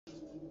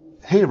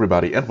Hey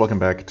everybody, and welcome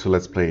back to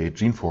Let's Play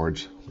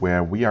Geneforge,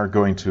 where we are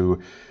going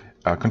to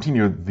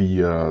continue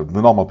the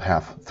normal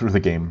path through the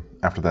game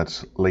after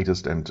that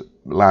latest and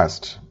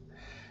last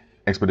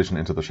expedition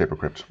into the Shaper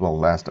Crypt. Well,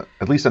 last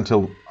at least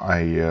until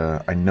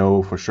I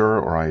know for sure,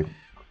 or I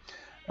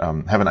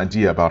have an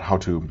idea about how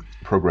to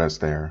progress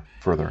there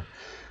further.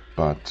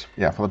 But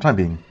yeah, for the time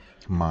being,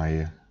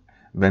 my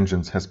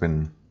vengeance has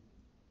been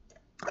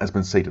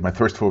sated. My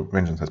thirst for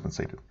vengeance has been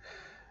sated,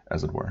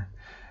 as it were.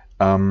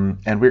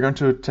 And we're going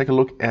to take a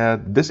look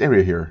at this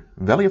area here.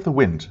 Valley of the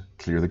Wind.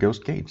 Clear the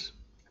Ghost Gate.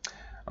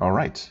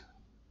 Alright.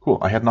 Cool.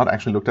 I had not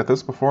actually looked at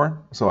this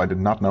before, so I did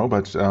not know,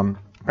 but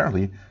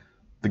apparently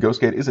the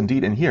Ghost Gate is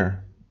indeed in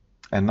here,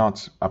 and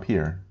not up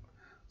here.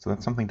 So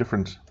that's something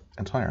different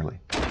entirely.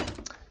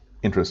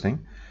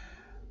 Interesting.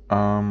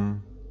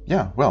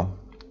 Yeah, well,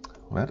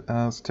 let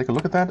us take a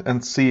look at that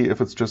and see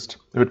if it's just,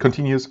 if it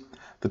continues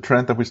the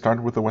trend that we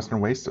started with the Western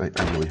Waste. I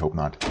really hope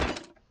not.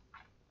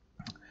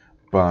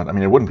 But, I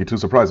mean, it wouldn't be too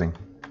surprising.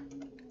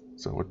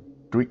 So, what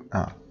do we...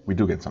 we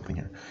do get something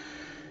here.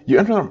 You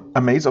enter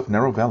a maze of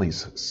narrow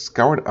valleys,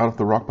 scoured out of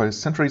the rock by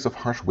centuries of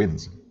harsh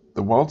winds.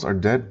 The walls are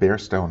dead, bare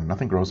stone.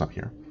 Nothing grows up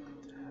here.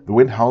 The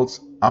wind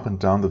howls up and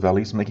down the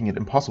valleys, making it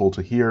impossible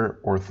to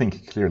hear or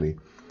think clearly.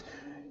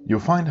 You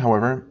find,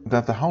 however,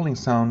 that the howling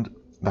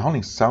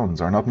sounds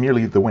are not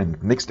merely the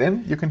wind. Mixed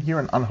in, you can hear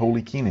an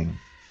unholy keening.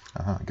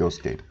 Aha,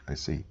 Ghost Gate, I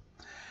see.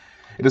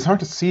 It is hard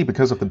to see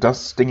because of the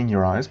dust stinging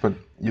your eyes, but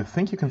you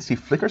think you can see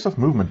flickers of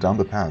movement down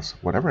the paths.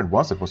 Whatever it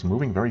was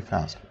moving very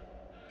fast.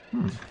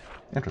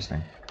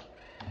 Interesting.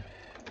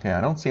 Okay,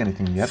 I don't see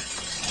anything yet.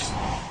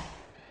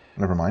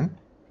 Never mind.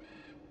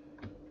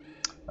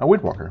 A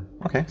Windwalker.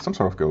 Okay, some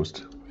sort of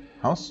ghost.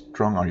 How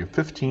strong are you?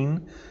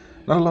 15.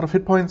 Not a lot of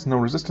hit points, no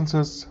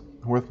resistances.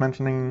 Worth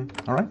mentioning.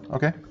 Alright,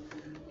 okay.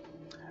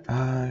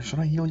 Should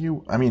I heal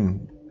you? I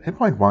mean, hit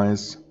point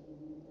wise,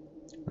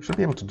 I should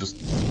be able to just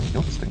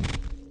heal this thing.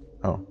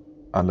 Oh,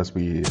 unless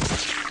we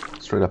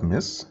straight up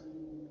miss.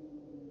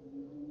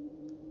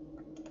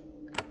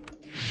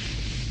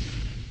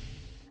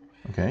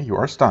 Okay, you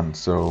are stunned,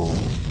 so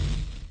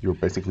you're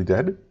basically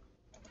dead.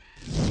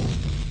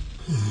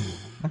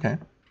 Okay,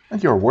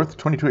 and you're worth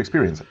 22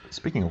 experience.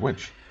 Speaking of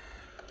which,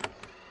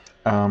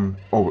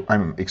 oh,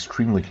 I'm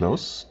extremely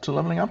close to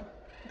leveling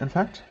up, in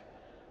fact.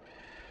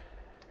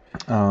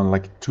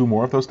 Like 2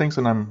 more of those things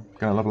and I'm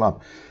gonna level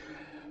up.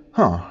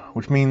 Huh,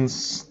 which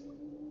means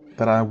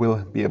that I will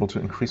be able to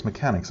increase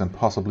mechanics and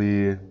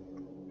possibly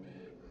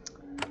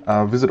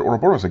visit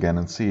Ouroboros again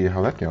and see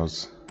how that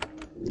goes.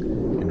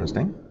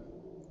 Interesting.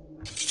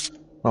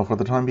 Well, for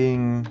the time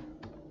being,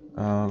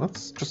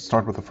 let's just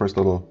start with the first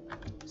little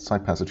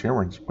side passage here,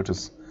 which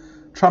is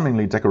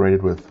charmingly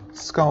decorated with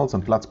skulls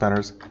and blood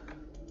spatters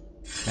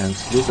and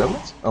blue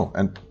devils. Oh,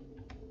 and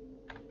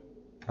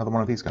another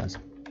one of these guys.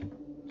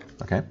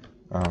 Okay,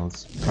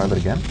 let's try that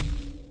again.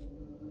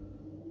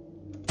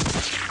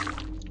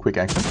 Quick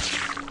action.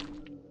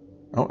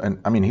 Oh, and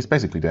I mean, he's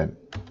basically dead.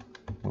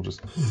 We'll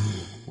just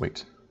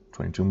wait.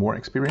 22 more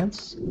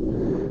experience.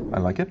 I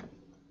like it.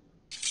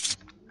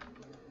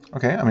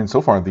 Okay, I mean,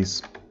 so far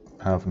these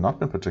have not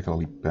been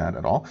particularly bad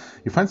at all.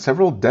 You find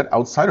several dead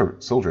outsider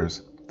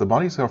soldiers. The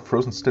bodies are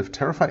frozen stiff,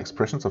 terrified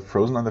expressions are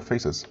frozen on their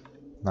faces.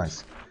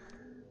 Nice.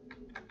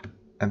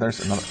 And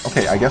there's another...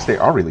 Okay, I guess they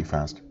are really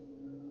fast.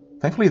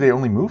 Thankfully, they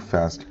only move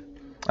fast.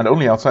 And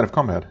only outside of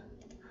combat.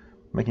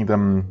 Making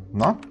them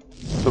not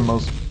the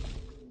most...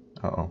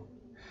 Uh-oh.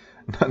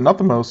 Not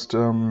the most, I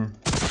don't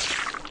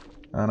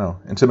know,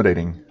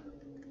 intimidating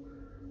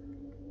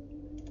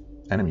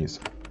enemies,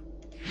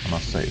 I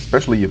must say.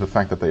 Especially the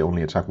fact that they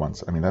only attack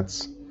once. I mean,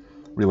 that's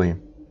really...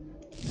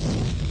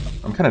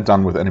 I'm kind of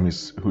done with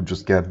enemies who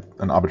just get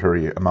an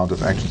arbitrary amount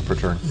of actions per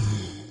turn.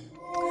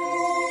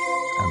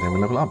 And then we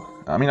level up.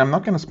 I mean, I'm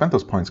not going to spend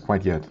those points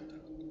quite yet.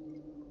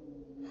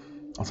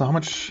 Also, how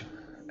much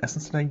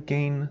essence did I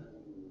gain?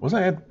 Was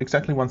I at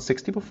exactly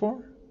 160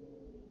 before?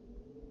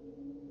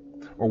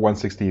 Or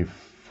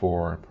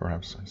 164,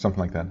 perhaps.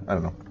 Something like that. I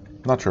don't know.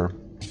 Not sure.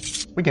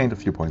 We gained a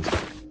few points,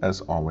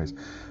 as always.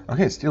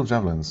 Okay, steel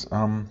javelins.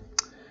 I'm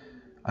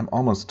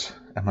almost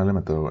at my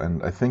limit, though.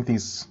 And I think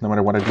these, no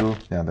matter what I do,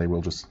 yeah, they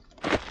will just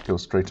go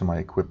straight to my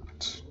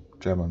equipped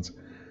javelins.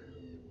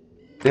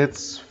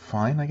 It's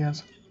fine, I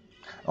guess.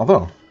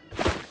 Although,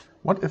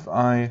 what if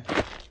I...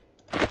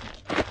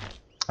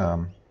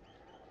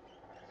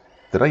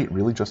 did I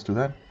really just do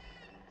that?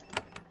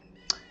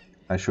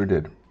 I sure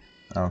did.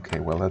 Okay,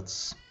 well,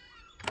 that's...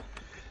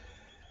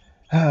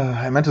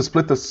 I meant to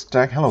split the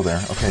stack. Hello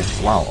there. Okay,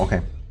 wow,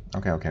 okay.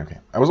 Okay.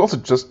 I was also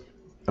just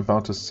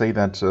about to say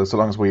that so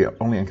long as we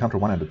only encounter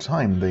one at a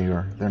time,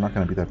 they're not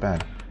going to be that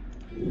bad.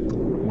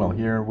 Well,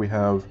 here we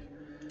have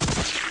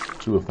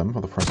 2 of them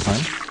for the first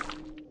time.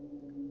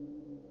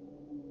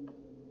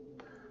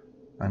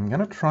 I'm going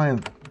to try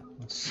and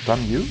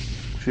stun you,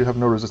 which you have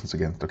no resistance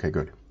against. Okay,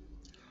 good.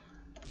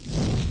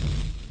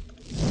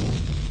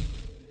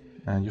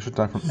 And you should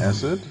die from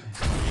acid.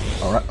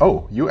 Alright.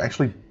 Oh, you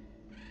actually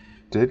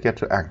did get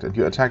to act, and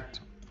you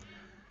attacked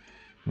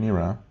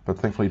Nira, but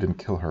thankfully you didn't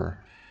kill her.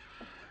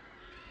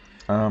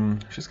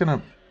 She's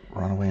gonna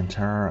run away in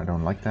terror. I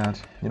don't like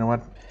that. You know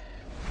what?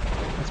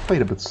 Let's play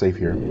it a bit safe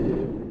here.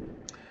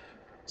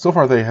 So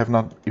far they have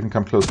not even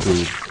come close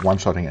to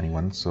one-shotting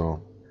anyone,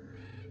 so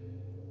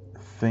I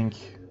think...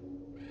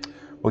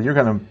 Well, you're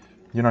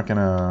not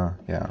gonna...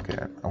 Yeah, okay,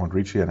 I won't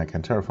reach you and I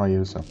can terrify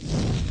you, so...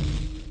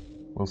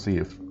 We'll see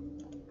if we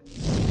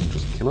can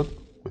just kill it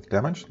with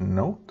damage.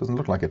 No, doesn't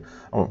look like it.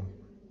 Oh,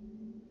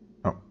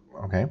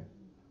 okay.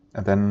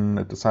 And then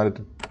it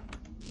decided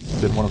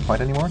it didn't want to fight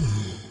anymore?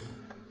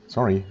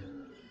 Sorry.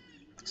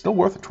 Still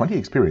worth 20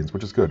 experience,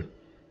 which is good.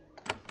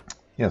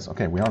 Yes,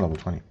 okay, we are level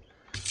 20.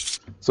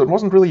 So it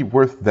wasn't really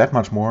worth that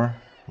much more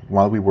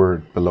while we were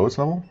below its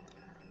level.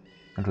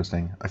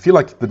 Interesting. I feel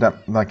like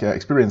the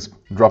experience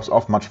drops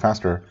off much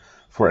faster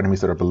for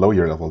enemies that are below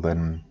your level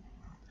than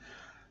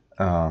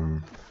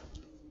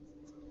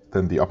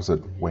the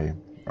opposite way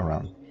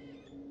around,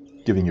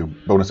 giving you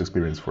bonus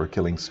experience for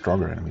killing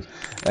stronger enemies.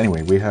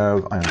 Anyway, we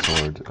have Iron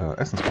Sword,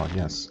 Essence Pod,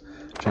 yes,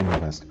 Chainmail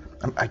Vest.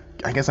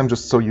 I guess I'm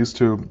just so used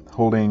to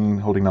holding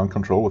down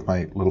control with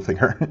my little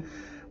finger,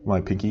 my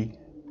pinky,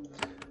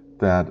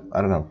 that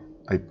I don't know.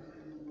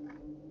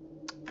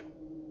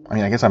 I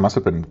mean, I guess I must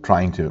have been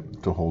trying to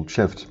hold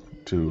shift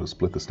to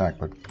split the stack,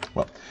 but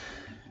well,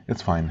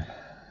 it's fine.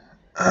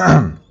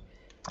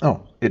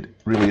 Oh, it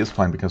really is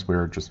fine because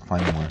we're just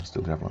finding more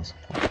steel javelins.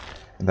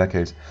 In that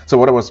case, so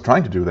what I was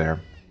trying to do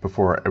there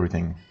before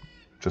everything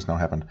just now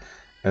happened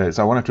is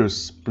I wanted to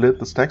split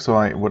the stack so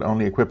I would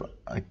only equip,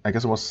 I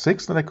guess it was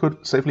 6 that I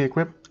could safely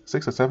equip,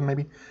 6 or 7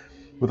 maybe,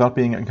 without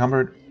being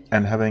encumbered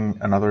and having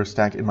another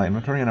stack in my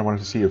inventory, and I wanted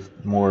to see if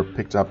more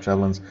picked up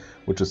javelins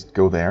would just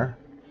go there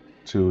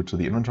to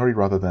the inventory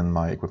rather than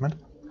my equipment.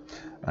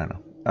 I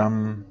don't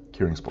know.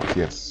 Curing Spores,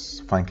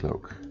 yes. Fine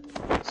Cloak.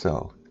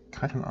 Cell.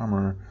 Chitin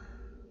Armor.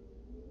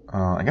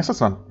 I guess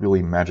it's not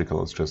really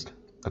magical, it's just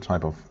a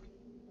type of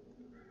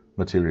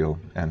material,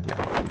 and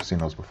yeah, we've seen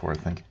those before, I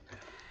think.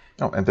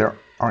 Oh, and there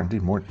are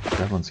indeed more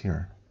javelins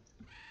here.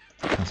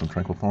 And some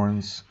Tranquil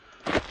Thorns.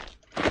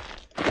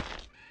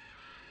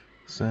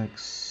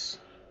 6.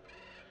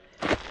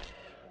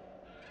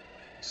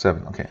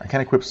 7. Okay, I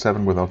can't equip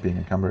 7 without being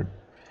encumbered.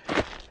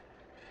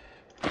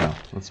 Now,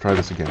 let's try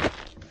this again.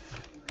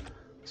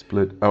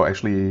 Split. Oh,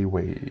 actually,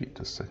 wait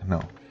a second.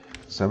 No.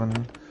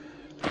 7.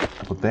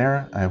 I put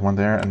there, I have 1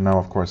 there, and now,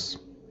 of course...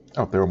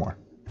 Oh, there are more.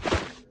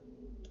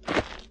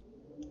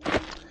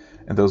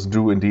 And those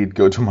do indeed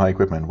go to my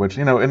equipment, which,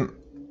 you know,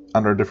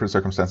 under different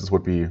circumstances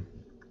would be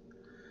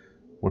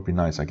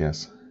nice, I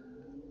guess.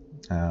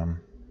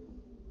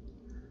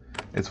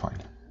 It's fine.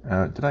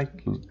 Did I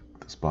lose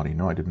this body?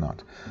 No, I did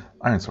not.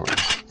 Iron Sword,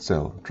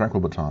 Cell, Tranquil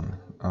Baton,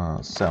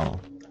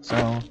 Cell,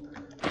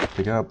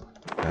 pick up,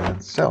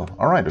 and Cell.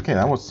 Alright, okay,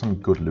 that was some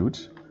good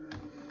loot.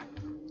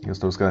 I guess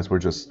those guys were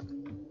just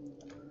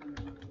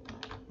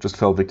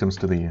fell victims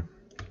to the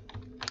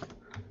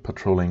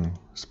patrolling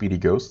speedy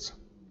ghosts.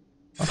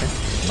 Okay,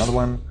 another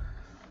one.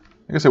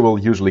 I guess I will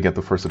usually get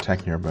the first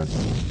attack here, but...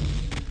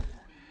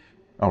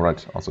 Oh,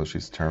 right, also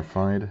she's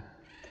terrified.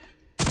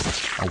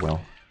 Oh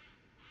well.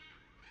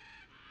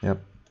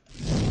 Yep.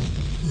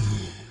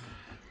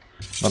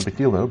 Not a big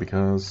deal though,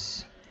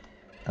 because...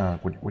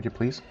 would you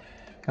please?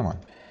 Come on.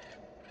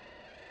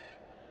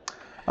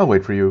 I'll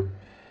wait for you.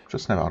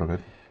 Just snap out of it.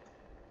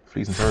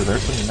 Freeze and terror,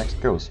 there's the next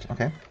ghost.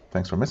 Okay,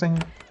 thanks for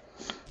missing.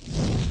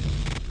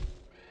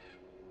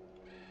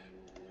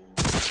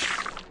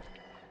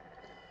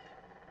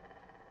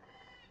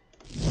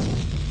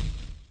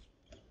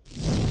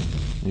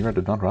 Mira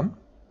did not run?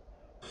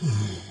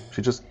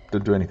 She just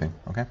didn't do anything.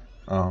 Okay,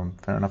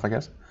 fair enough, I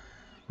guess.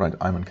 Right,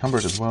 I'm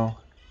encumbered as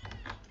well.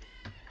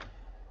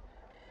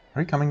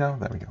 Are you coming now?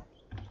 There we go.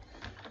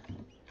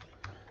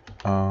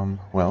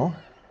 Well,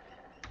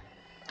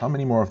 how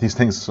many more of these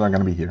things are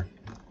going to be here?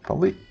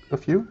 Probably a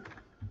few?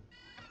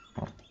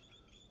 Well,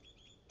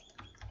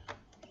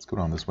 let's go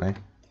down this way.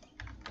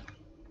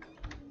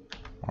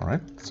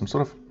 Alright, some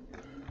sort of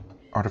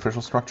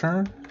artificial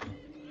structure.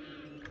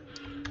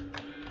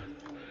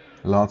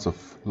 Lots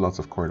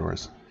of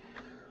corridors.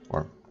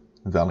 Or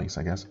valleys,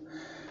 I guess.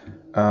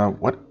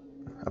 What?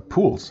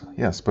 Pools,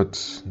 yes,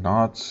 but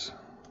not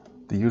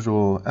the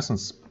usual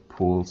essence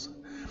pools.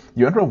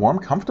 You enter a warm,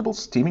 comfortable,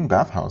 steaming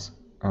bathhouse.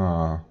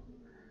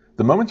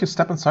 The moment you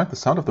step inside, the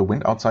sound of the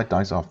wind outside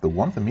dies off. The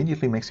warmth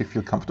immediately makes you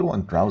feel comfortable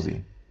and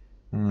drowsy.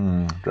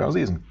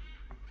 Drowsy isn't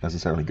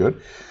necessarily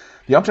good.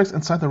 The objects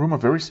inside the room are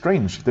very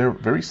strange. They're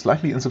very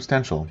slightly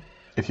insubstantial.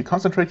 If you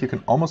concentrate, you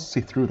can almost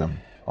see through them.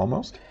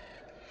 Almost?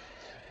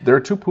 There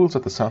are 2 pools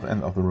at the south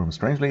end of the room.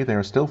 Strangely, they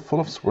are still full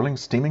of swirling,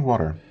 steaming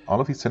water.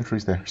 All of these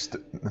centuries, they're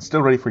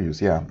still ready for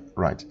use. Yeah,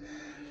 right.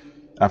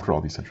 After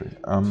all these centuries.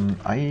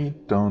 I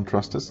don't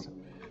trust this,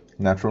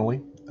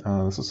 naturally.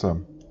 This is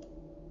a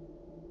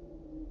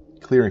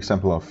clear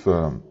example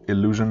of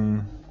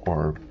illusion,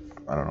 or,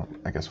 I don't know,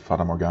 I guess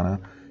Fata Morgana,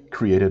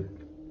 created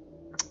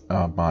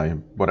by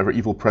whatever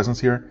evil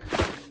presence here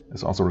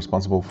is also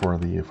responsible for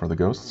the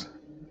ghosts.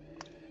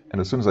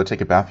 And as soon as I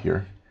take a bath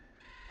here,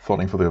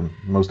 falling for the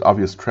most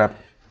obvious trap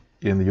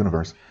in the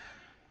universe,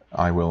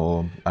 I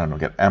will, I don't know,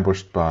 get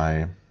ambushed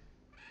by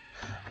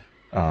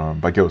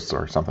ghosts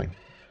or something.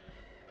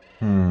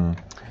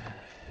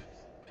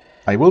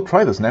 I will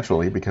try this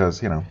naturally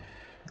because, you know,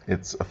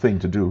 it's a thing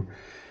to do.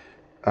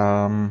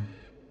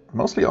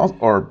 Mostly also,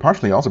 or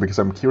partially also because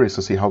I'm curious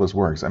to see how this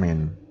works. I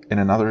mean, in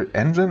another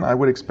engine, I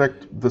would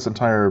expect the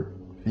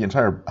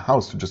entire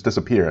house to just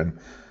disappear and,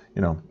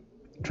 you know,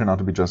 turn out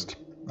to be just,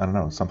 I don't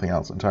know, something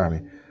else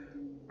entirely.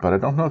 But I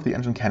don't know if the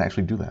engine can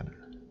actually do that.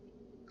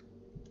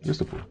 Use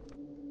the pool.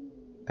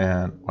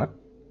 And what?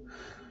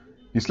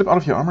 You slip out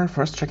of your armor,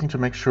 first checking to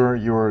make sure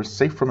you're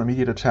safe from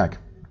immediate attack.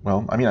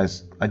 Well, I mean,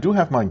 I do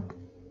have my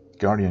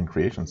Guardian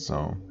creations,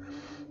 so...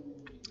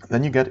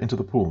 Then you get into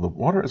the pool. The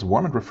water is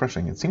warm and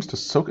refreshing. It seems to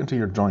soak into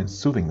your joints,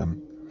 soothing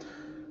them.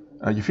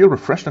 You feel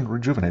refreshed and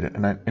rejuvenated,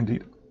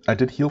 and I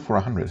did heal for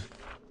 100.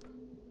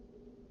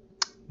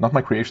 Not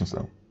my creations,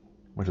 though,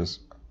 which is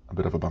a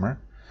bit of a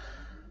bummer.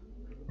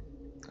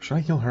 Should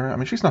I heal her? I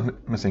mean, she's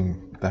not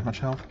missing that much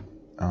health.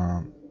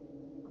 That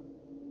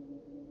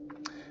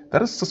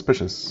is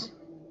suspicious.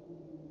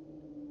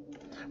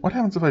 What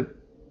happens if I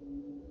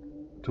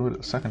do it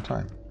a second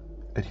time?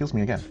 It heals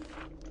me again.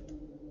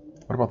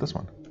 What about this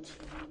one?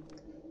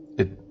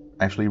 It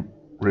actually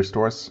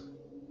restores...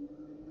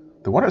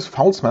 The water is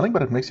foul-smelling,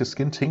 but it makes your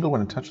skin tingle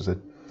when it touches it.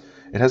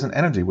 It has an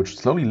energy which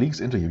slowly leaks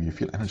into you. You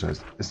feel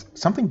energized. Is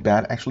something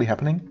bad actually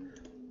happening?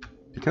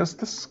 Because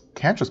this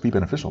can't just be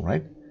beneficial,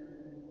 right?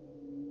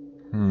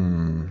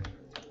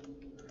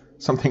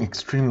 Something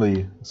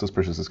extremely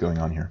suspicious is going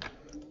on here.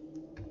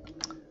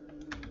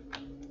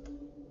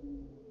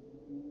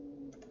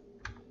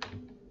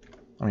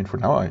 I mean, for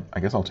now, I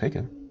guess I'll take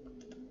it.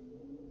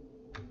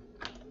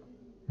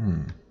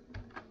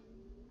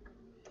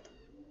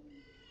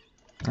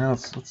 Now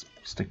let's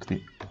stick to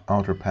the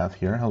outer path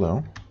here.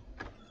 Hello.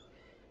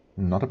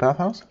 Not a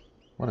bathhouse?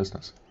 What is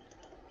this?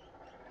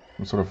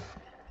 Some sort of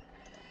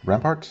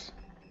rampart?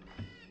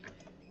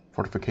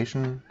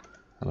 Fortification?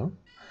 Hello?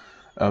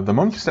 The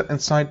moment you step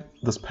inside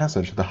this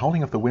passage, the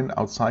howling of the wind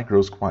outside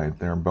grows quiet.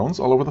 There are bones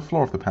all over the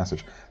floor of the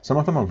passage. Some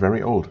of them are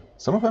very old.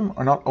 Some of them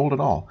are not old at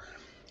all.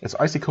 It's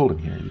icy cold in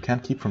here. You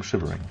can't keep from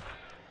shivering.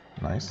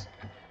 Nice.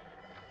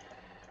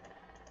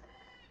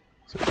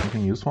 Is there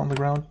anything useful on the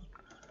ground?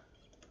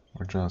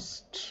 Or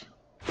just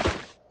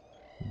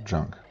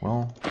junk?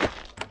 Well,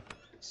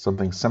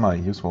 something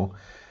semi-useful.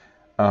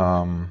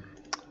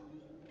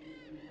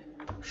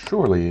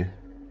 Surely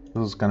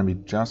this is going to be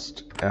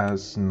just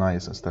as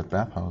nice as that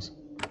bathhouse.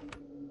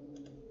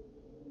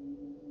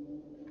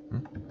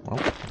 Well,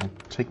 I'll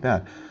take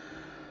that.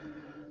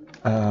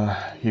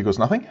 Here goes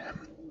nothing.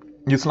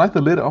 You slide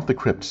the lid off the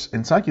crypt.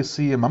 Inside you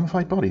see a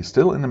mummified body,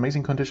 still in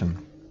amazing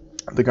condition.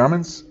 The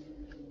garments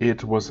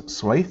it was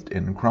swathed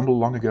in crumbled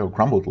long ago,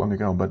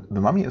 but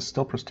the mummy is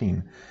still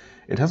pristine.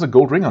 It has a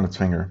gold ring on its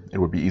finger. It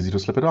would be easy to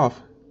slip it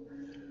off.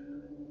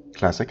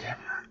 Classic.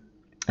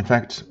 In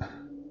fact,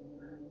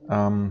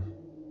 I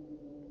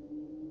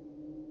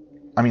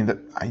mean,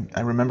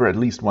 I remember at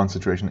least one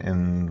situation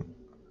in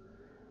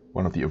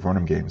one of the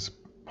Avernum games,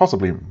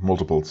 possibly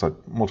multiple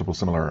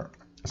similar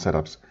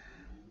setups,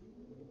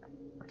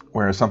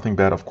 where something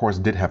bad, of course,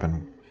 did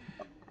happen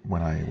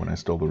when I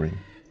stole the ring.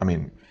 I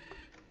mean,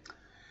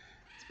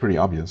 it's pretty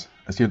obvious.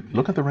 As you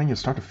look at the ring, you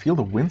start to feel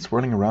the wind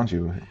swirling around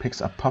you. It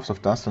picks up puffs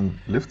of dust and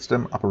lifts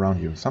them up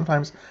around you.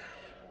 Sometimes,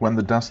 when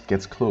the dust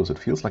gets close, it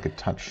feels like a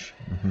touch.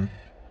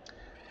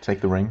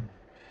 Take the ring.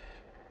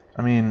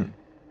 I mean,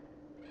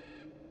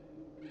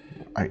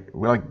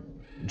 will I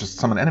just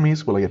summon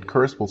enemies? Will I get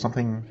cursed? Will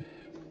something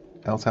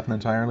else happen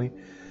entirely?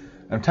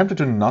 I'm tempted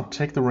to not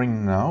take the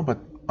ring now, but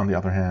on the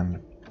other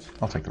hand,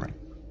 I'll take the ring.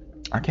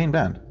 Arcane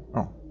Band.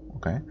 Oh,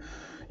 okay.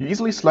 You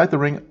easily slide the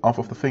ring off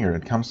of the finger.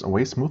 It comes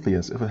away smoothly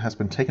as if it has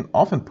been taken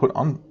off and put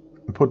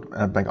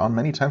back on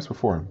many times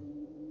before.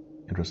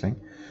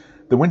 Interesting.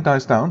 The wind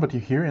dies down, but you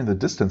hear in the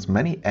distance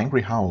many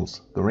angry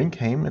howls. The ring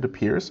came, it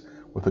appears,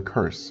 with a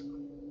curse.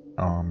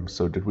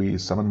 So did we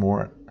summon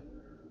more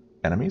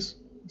enemies?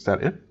 Is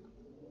that it?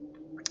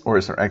 Or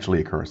is there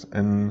actually a curse?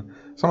 In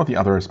some of the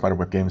other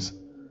Spiderweb games,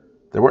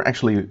 there were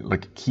actually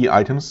like key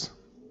items,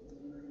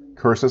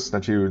 curses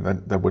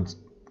that would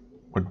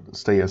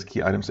stay as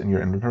key items in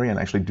your inventory and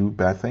actually do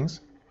bad things.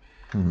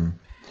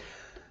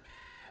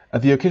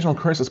 The occasional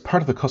curse is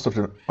part of the cost of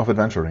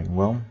adventuring.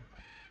 Well,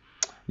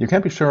 you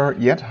can't be sure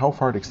yet how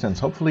far it extends.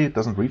 Hopefully it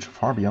doesn't reach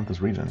far beyond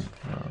this region.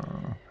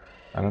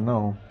 I don't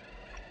know.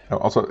 Oh,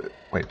 also,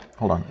 wait,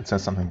 hold on. It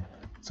says something.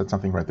 It said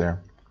something right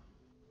there,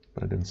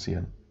 but I didn't see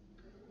it.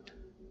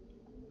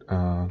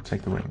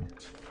 Take the ring.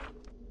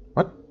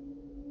 What?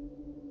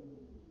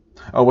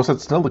 Oh, was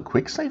that still the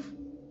quick save?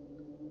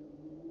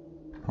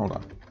 Hold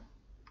on.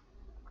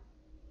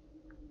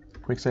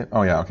 Quick save?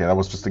 Oh yeah, okay, that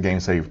was just the game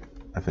save.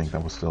 I think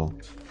that was still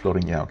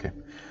floating. Yeah, okay.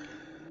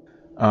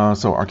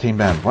 So, Arcane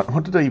Band.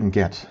 What did I even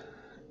get?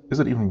 Is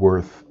it even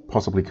worth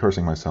possibly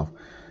cursing myself?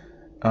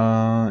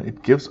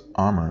 It gives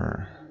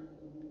armor,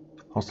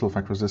 hostile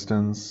effect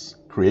resistance,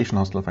 creation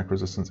hostile effect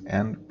resistance,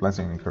 and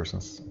blessing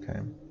curses. Okay.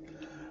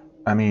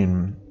 I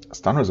mean,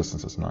 stun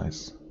resistance is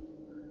nice.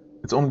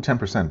 It's only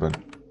 10%, but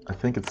I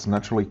think it's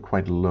naturally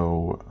quite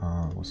low.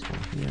 What's going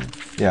here?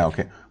 Yeah,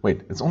 okay.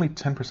 Wait, it's only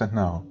 10%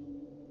 now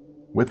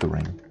with the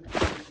ring.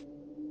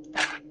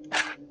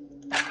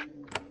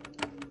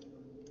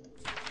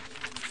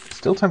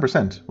 Still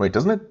 10%. Wait,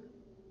 doesn't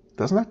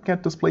that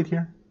get displayed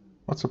here?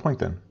 What's the point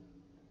then?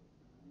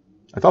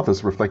 I thought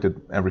this reflected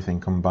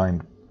everything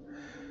combined,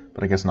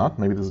 but I guess not.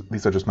 Maybe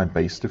these are just my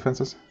base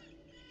defenses.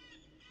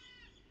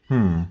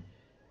 Okay,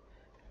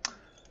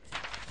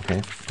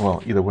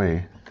 well, either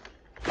way,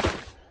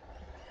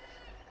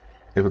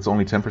 if it's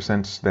only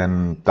 10%,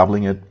 then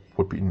doubling it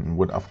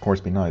would of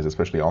course be nice,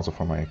 especially also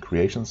for my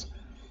creations.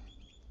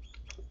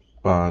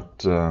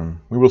 But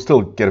we will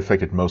still get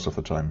affected most of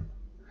the time.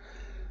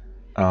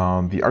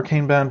 The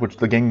arcane band, which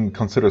the game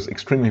considers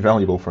extremely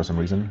valuable for some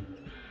reason,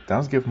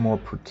 does give more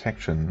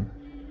protection.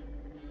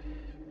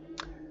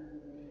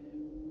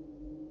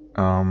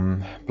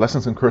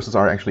 Blessings and curses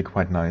are actually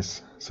quite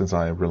nice, since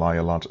I rely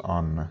a lot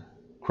on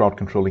crowd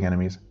controlling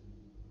enemies.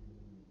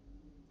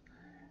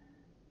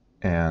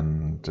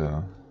 And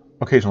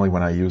occasionally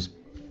when I use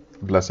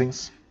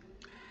blessings,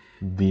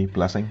 the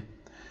blessing,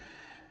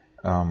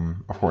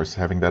 of course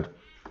having that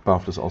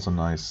buffed is also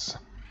nice.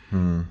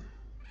 I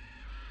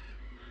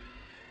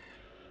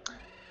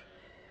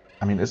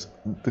mean,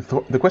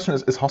 the question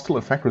is hostile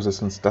effect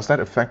resistance, does that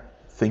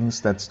affect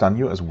things that stun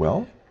you as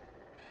well?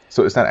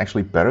 So is that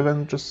actually better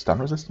than just stun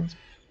resistance?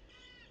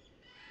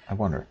 I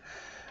wonder.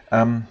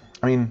 I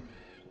mean,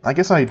 I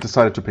guess I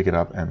decided to pick it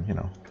up, and you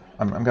know,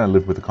 I'm gonna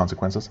live with the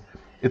consequences.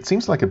 It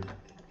seems like a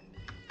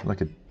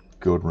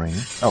good ring.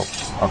 Oh,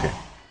 okay.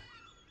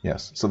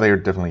 Yes, so they are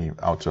definitely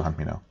out to hunt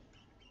me now.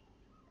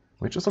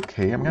 Which is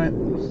okay. I'm gonna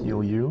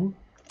heal you.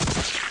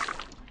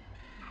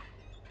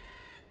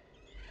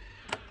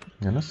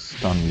 I'm gonna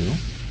stun you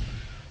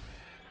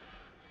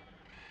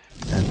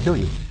and kill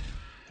you,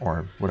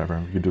 or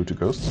whatever you do to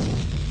ghosts.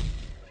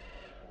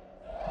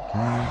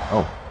 Okay.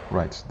 Oh,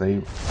 right.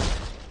 They,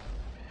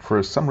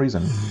 for some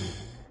reason,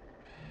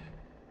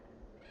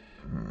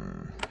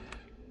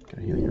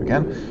 gonna heal you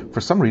again.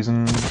 For some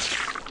reason,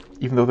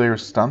 even though they are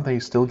stunned, they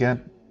still get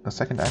a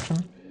second action.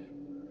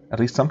 At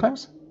least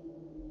sometimes.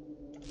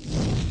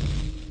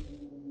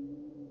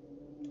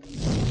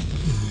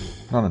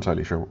 Not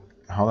entirely sure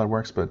how that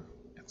works, but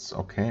it's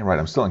okay. Right,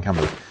 I'm still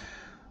encumbered.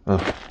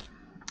 Ugh.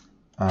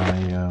 I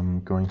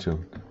am going to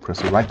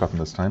press the right button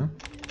this time.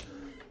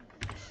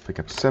 Pick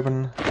up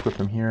 7, equip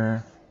them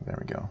here. There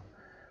we go.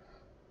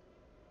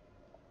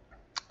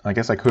 I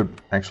guess I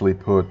could actually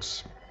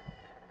put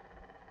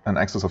an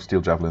excess of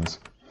steel javelins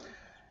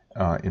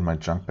in my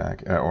junk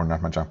bag, or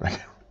not my junk bag,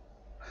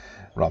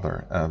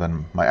 rather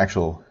than my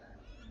actual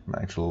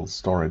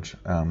storage.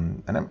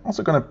 And I'm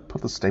also gonna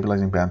put the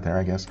stabilizing band there,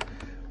 I guess,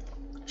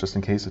 just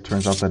in case it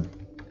turns out that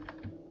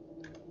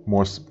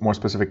more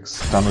specific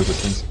stun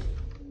resistance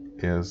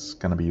is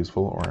gonna be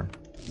useful or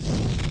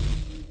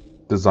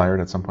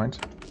desired at some point.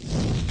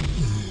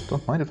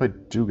 Don't mind if I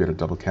do get a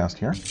double cast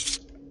here.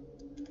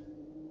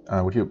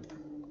 Would you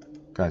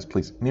guys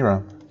please,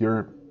 Nira,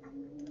 you're...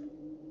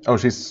 Oh,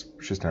 she's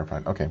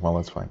terrified. Okay, well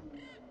that's fine.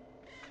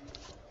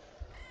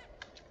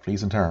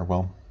 Freeze in terror.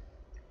 Well,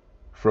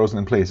 frozen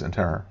in place in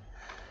terror.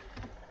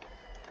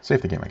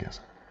 Save the game, I guess.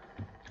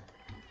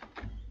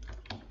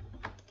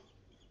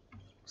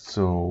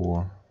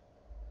 So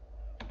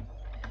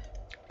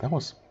that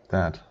was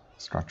that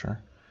structure.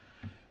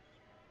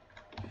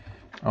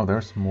 Oh,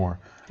 there's more.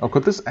 Oh,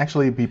 could this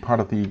actually be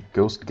part of the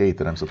ghost gate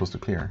that I'm supposed to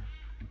clear?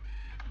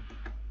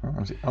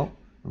 Oh,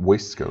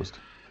 Waste's ghost.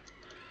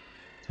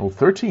 Oh,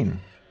 13.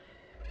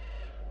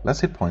 Less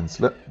hit points,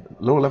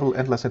 lower level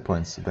and less hit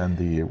points than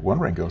the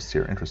one-rank ghosts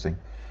here. Interesting.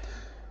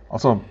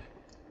 Also,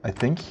 I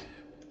think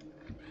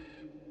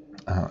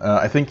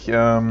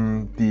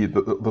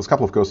those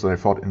couple of ghosts that I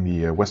fought in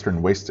the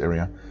Western Wastes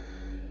area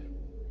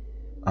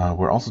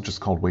were also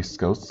just called Wastes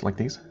ghosts, like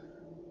these.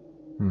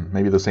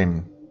 Maybe the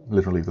same,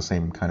 literally the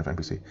same kind of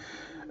NPC.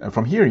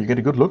 From here, you get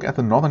a good look at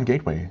the Northern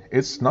Gateway.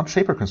 It's not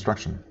shaper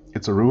construction.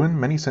 It's a ruin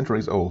many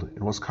centuries old.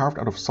 It was carved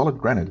out of solid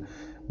granite,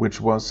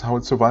 which was how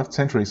it survived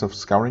centuries of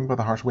scouring by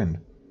the harsh wind.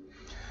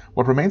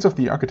 What remains of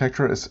the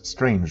architecture is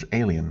strange,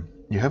 alien.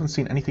 You haven't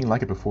seen anything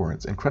like it before.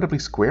 It's incredibly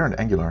square and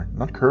angular,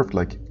 not curved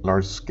like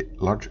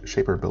large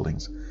shaper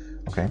buildings.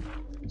 Okay,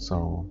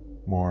 so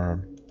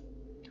more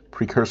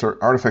precursor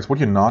artifacts. Would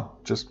you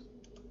not just...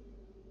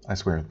 I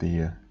swear,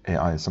 the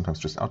AI is sometimes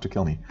just out to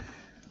kill me.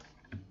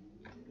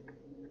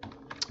 I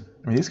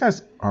mean, these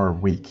guys are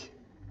weak.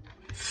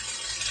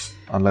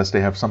 Unless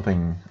they have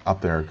something up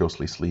their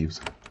ghostly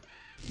sleeves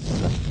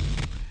that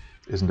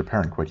isn't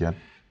apparent quite yet.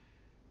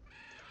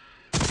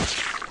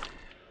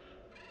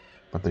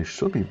 But they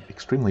should be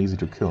extremely easy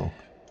to kill.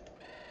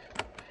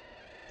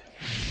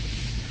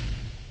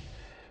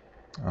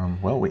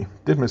 Well, we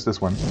did miss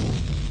this one.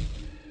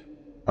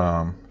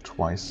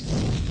 Twice.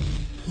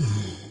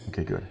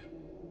 Okay, good.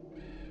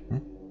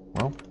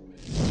 Well,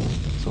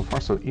 so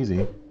far so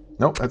easy.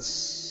 Nope,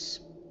 that's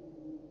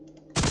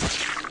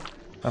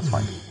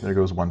fine. There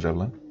goes one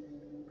javelin.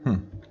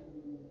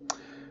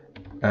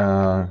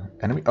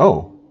 Enemy.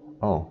 Oh.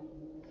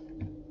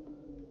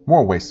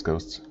 More waste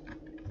ghosts.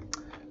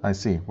 I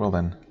see. Well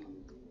then,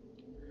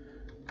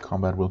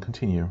 combat will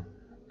continue.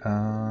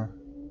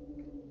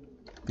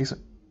 These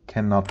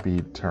cannot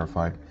be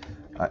terrified.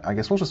 I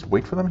guess we'll just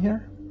wait for them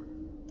here.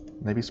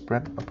 Maybe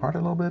spread apart a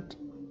little bit.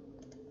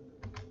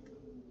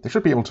 They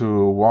should be able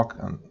to walk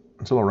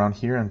until around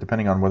here, and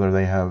depending on whether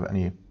they have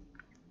any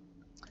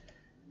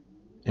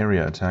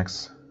area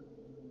attacks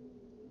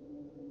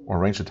or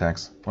range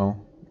attacks.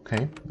 Well,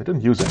 okay, they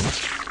didn't use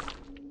any.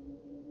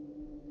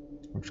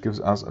 Which gives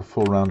us a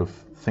full round of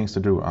things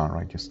to do. Ah,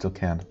 right, you still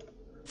can't.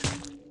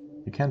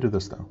 You can do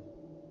this though.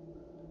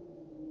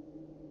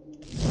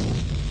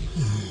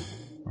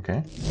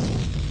 Okay.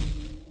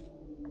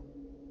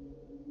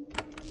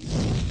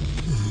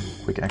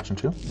 Quick action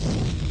too.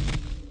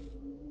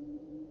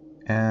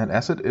 And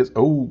acid is...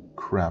 oh,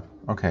 crap.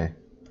 Okay.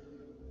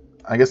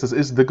 I guess this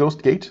is the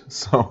ghost gate,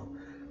 so...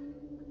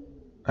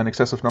 an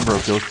excessive number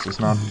of ghosts is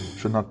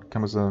should not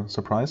come as a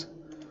surprise.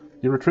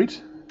 You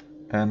retreat,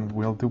 and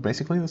we'll do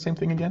basically the same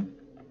thing again.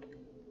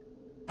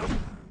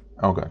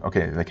 Oh god,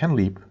 okay, they can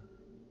leap.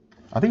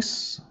 Are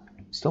these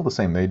still the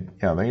same? They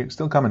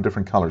still come in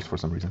different colors for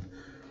some reason.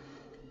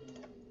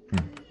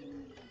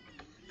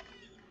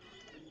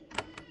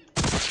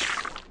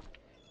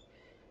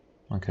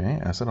 Okay,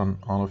 acid on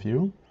all of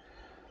you.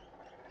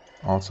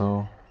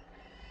 Also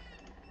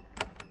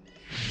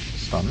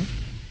stun.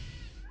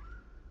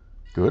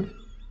 Good.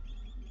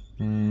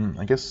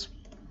 I guess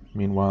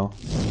meanwhile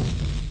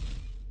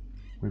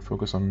we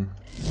focus on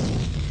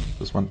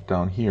this one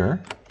down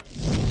here.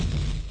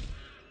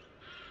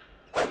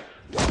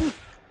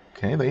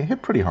 Okay, they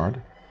hit pretty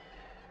hard.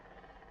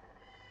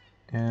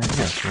 And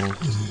yes, we'll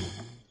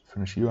just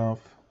finish you off.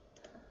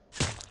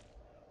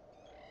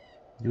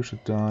 You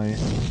should die.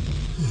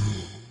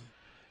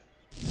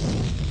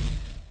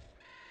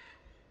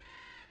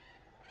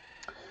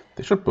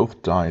 They should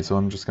both die, so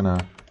I'm just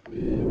gonna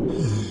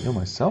heal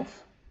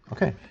myself.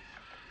 Okay.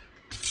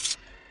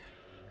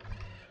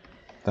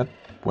 That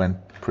went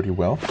pretty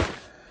well.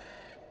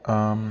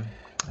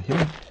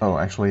 Healing? Oh,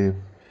 actually,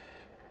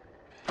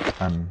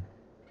 I'm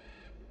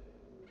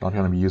not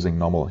gonna be using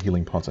normal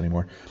healing pots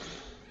anymore.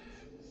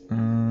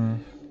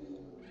 Venom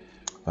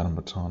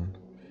baton.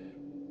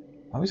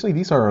 Obviously,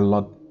 these are a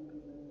lot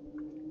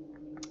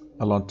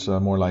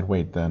more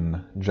lightweight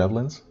than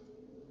javelins,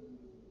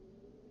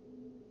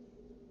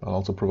 while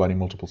also providing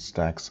multiple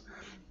stacks.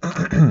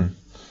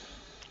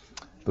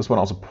 This one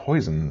also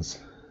poisons.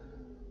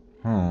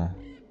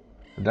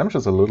 The damage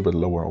is a little bit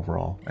lower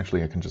overall.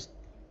 Actually, I can just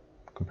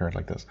compare it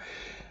like this.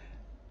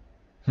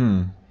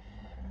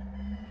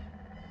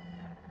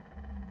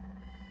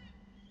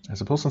 I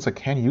suppose since I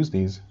can use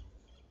these,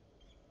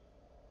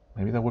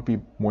 maybe that would be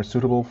more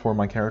suitable for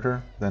my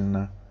character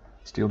than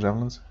steel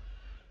javelins.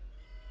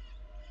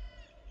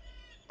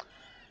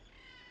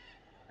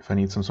 If I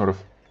need some sort of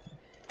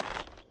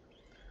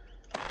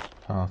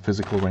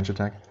physical range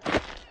attack,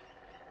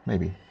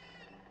 maybe.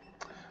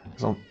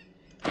 So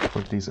I'll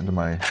put these into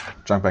my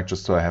junk bag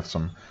just so I have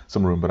some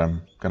room, but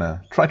I'm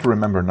gonna try to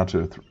remember not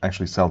to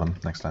actually sell them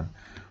next time,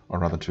 or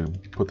rather to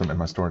put them in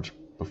my storage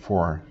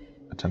before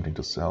attempting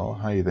to sell.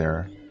 Hi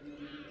there,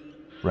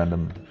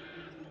 random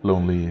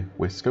lonely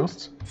waste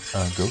ghosts.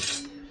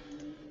 Ghost.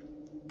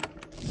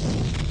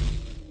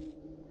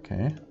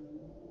 Okay.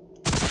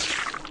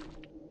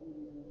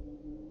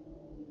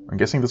 I'm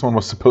guessing this one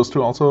was supposed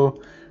to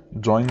also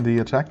join the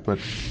attack, but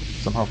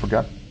somehow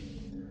forgot.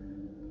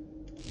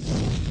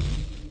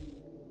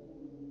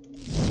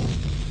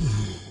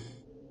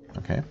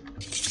 Okay.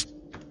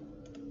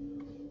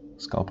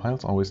 Skull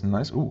piles, always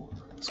nice. Ooh,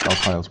 skull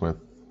piles with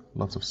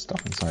lots of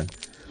stuff inside.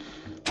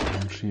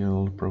 Iron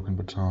shield, broken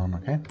baton,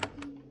 okay.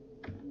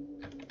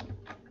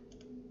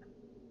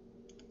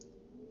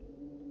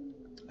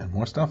 And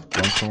more stuff.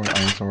 Bronze sword,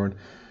 iron sword,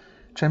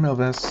 chainmail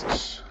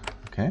vest.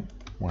 Okay,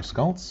 more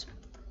skulls.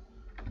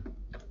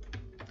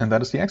 And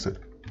that is the exit.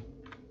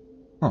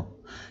 Oh.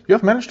 You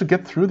have managed to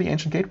get through the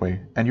ancient gateway,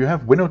 and you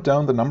have winnowed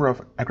down the number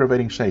of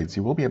aggravating shades.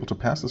 You will be able to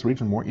pass this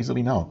region more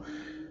easily now.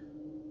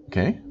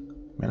 Okay,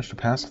 managed to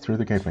pass through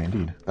the gateway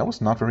indeed. That was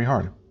not very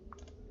hard.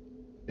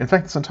 In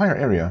fact, this entire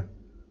area,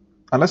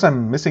 unless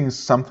I'm missing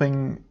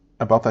something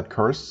about that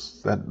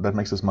curse that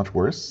makes this much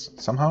worse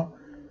somehow,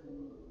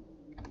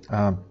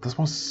 this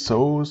was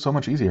so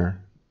much easier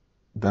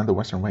than the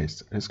Western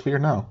Waste. It is clear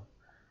now.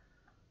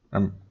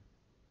 I'm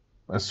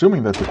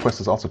assuming that the quest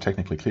is also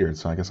technically cleared,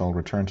 so I guess I'll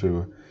return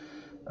to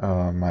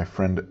my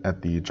friend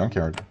at the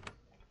junkyard.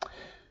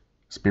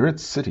 Spirit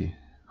City.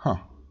 Huh.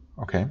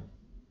 Okay.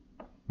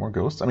 More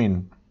ghosts. I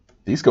mean,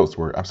 these ghosts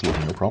were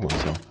absolutely no problem,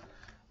 so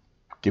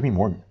give me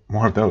more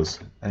of those.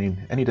 I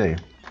mean, any day.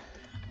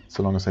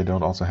 So long as they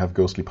don't also have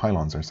ghostly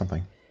pylons or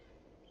something.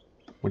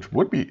 Which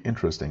would be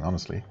interesting,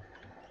 honestly,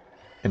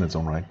 in its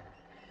own right.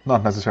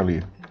 Not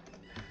necessarily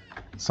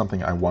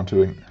something I want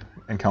to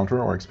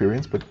encounter or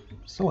experience, but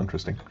still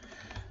interesting.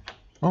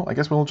 Well, I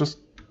guess we'll just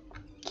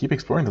keep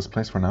exploring this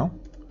place for now.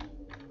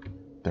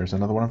 There's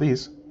another one of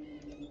these.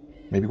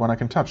 Maybe one I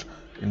can touch.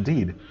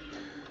 Indeed.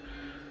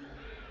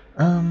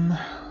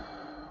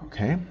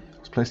 Okay. I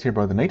was placed here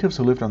by the natives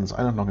who lived on this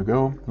island long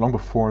ago, long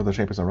before the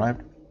Shapers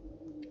arrived.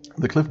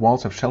 The cliff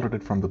walls have sheltered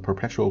it from the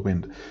perpetual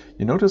wind.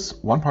 You notice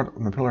one part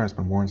of the pillar has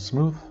been worn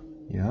smooth.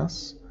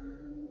 Yes.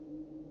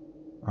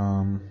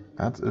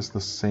 That is the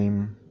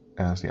same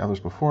as the others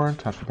before.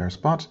 Touch the bare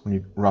spot. When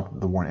you rub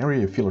the worn area,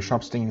 you feel a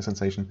sharp stinging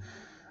sensation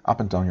up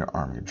and down your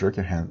arm. You jerk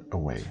your hand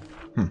away.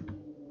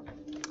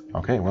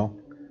 Okay, well,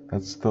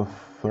 that's the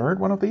third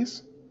one of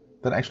these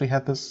that actually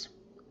had this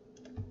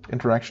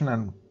interaction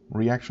and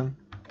reaction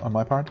on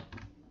my part.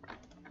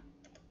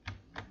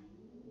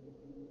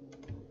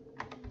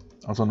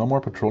 Also, no more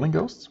patrolling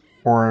ghosts?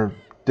 Or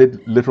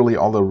did literally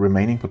all the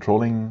remaining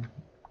patrolling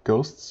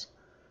ghosts,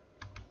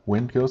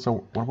 wind ghosts,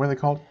 or what were they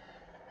called?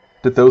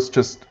 Did those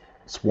just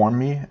swarm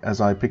me as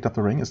I picked up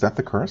the ring? Is that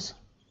the curse?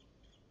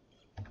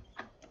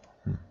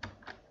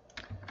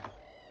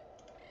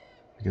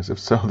 Because if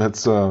so,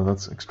 that's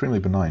extremely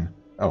benign.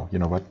 Oh, you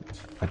know what?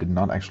 I did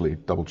not actually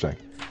double check.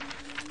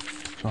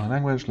 Draw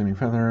language, gleaming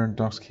feather,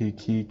 dog's key,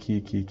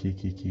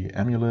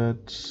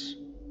 amulet.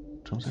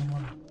 Tombs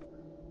anyone?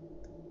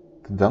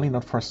 The valley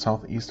not far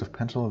southeast of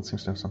Pentel, it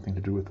seems to have something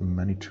to do with the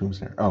many tombs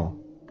there. Oh,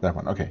 that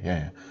one. Okay,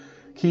 yeah.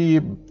 Key,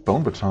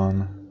 bone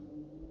baton.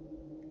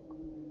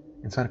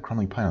 Inside a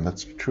crumbling pylon.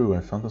 That's true, I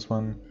found this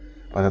one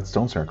by that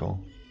stone circle.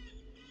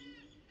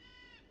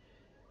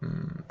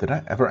 Did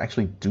I ever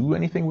actually do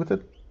anything with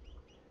it?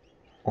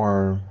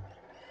 Or...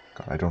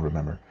 God, I don't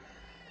remember.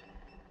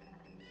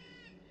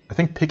 I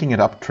think picking it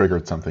up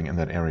triggered something in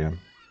that area.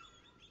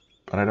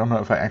 But I don't know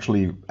if I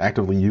actually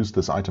actively used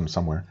this item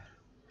somewhere.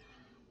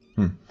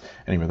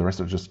 Anyway, the rest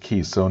are just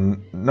keys, so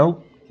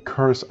no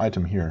curse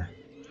item here.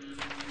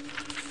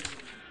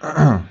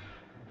 Huh.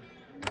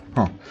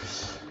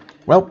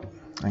 Well,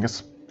 I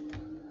guess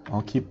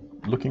I'll keep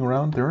looking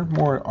around. There are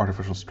more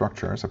artificial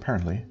structures,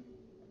 apparently.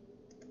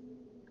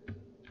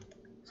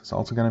 Is this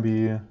also going to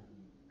be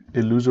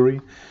illusory?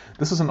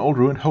 This is an old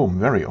ruined home,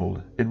 very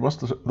old. It was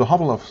the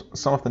hovel of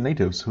some of the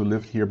natives who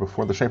lived here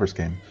before the Shapers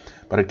came.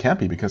 But it can't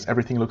be, because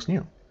everything looks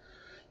new.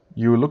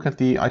 You look at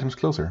the items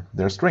closer.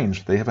 They're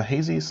strange. They have a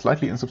hazy,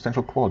 slightly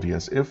insubstantial quality,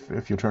 as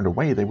if you turned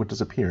away, they would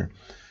disappear.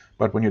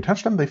 But when you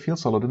touch them, they feel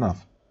solid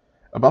enough.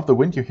 Above the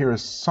wind, you hear a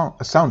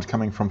sound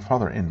coming from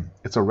farther in.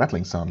 It's a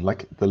rattling sound,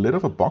 like the lid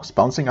of a box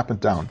bouncing up and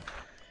down.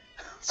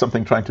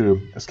 Something trying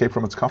to escape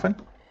from its coffin?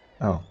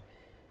 Oh.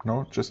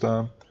 No, just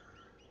a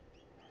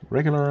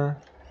regular,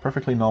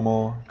 perfectly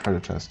normal treasure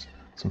chest.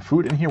 Some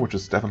food in here, which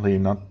is definitely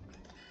not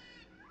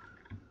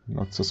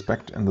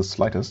suspect in the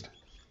slightest.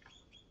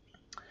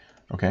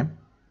 Okay.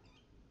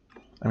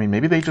 I mean,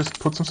 maybe they just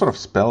put some sort of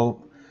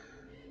spell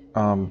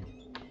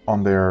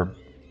on their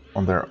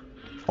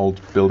old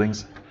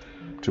buildings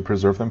to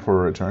preserve them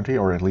for eternity,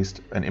 or at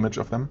least an image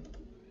of them.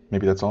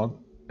 Maybe that's all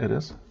it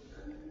is.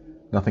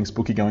 Nothing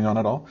spooky going on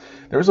at all.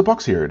 There is a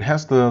box here. It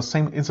has the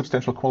same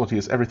insubstantial quality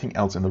as everything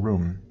else in the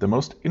room. The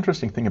most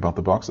interesting thing about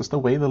the box is the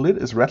way the lid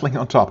is rattling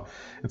on top.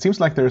 It seems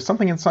like there is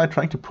something inside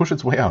trying to push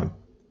its way out.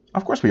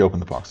 Of course we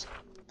open the box.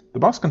 The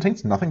box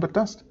contains nothing but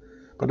dust,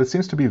 but it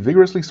seems to be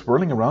vigorously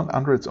swirling around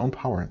under its own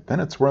power. Then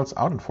it swirls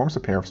out and forms a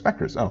pair of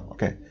specters. Oh,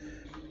 okay.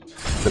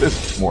 That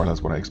is more or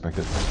less what I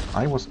expected.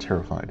 I was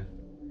terrified.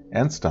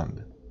 And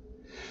stunned.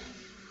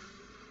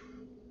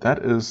 That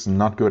is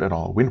not good at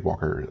all.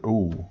 Windwalker.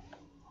 Ooh.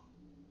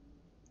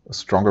 A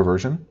stronger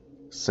version.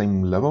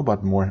 Same level,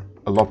 but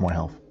a lot more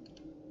health.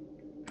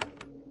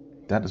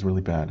 That is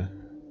really bad.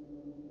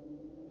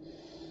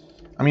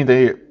 I mean,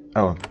 they...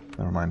 Oh,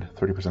 never mind.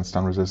 30%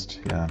 stun resist.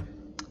 Yeah.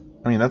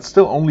 I mean, that's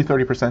still only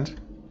 30%.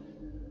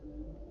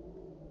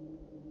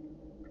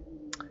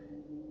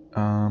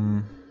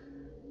 I'm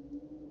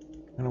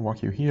gonna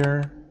walk you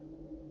here.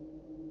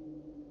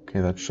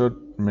 Okay, that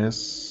should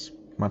miss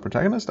my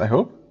protagonist, I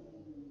hope.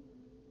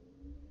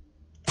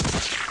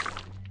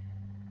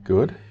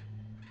 Good.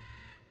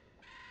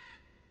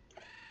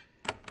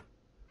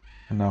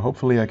 And now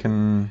hopefully I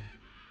can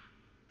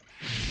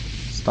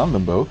stun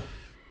them both.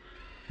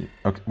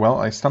 Okay, well,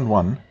 I stunned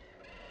one.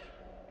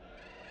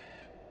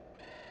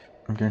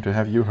 I'm going to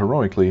have you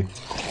heroically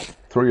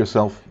throw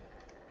yourself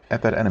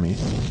at that enemy.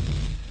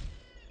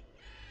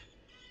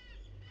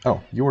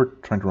 Oh, you were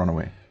trying to run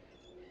away.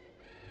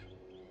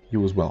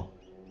 You as well.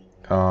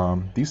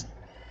 These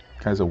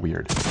guys are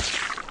weird.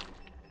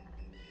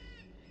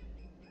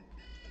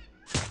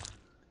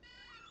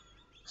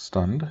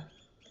 Stunned.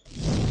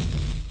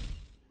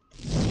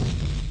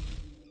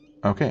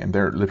 Okay, and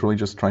they're literally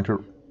just trying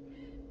to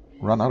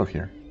run out of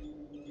here.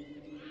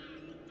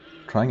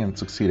 Trying and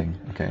succeeding.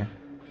 Okay.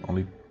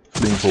 Only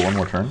fleeing for one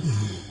more turn.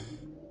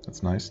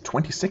 That's nice.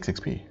 26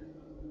 XP.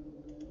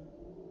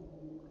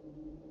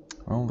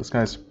 Well, this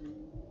guy's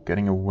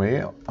getting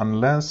away,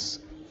 unless...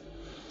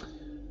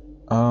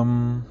 how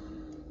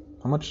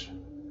much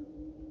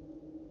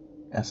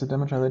acid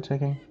damage are they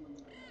taking?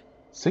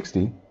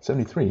 60?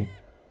 73?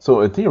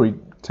 So, in theory,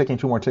 taking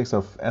 2 more ticks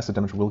of acid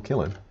damage will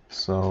kill it.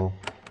 So,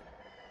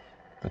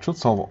 that should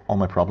solve all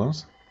my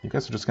problems. You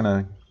guys are just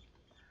gonna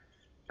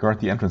guard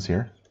the entrance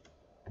here.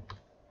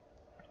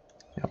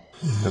 Yep,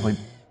 definitely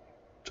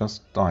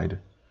just died.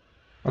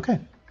 Okay.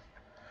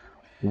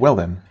 Well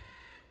then.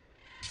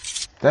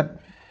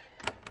 That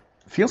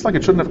feels like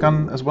it shouldn't have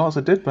gone as well as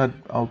it did, but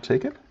I'll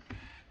take it.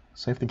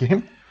 Save the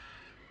game.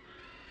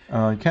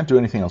 You can't do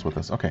anything else with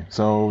this. Okay,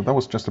 so that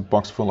was just a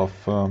box full of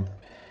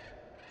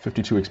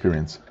 52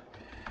 experience.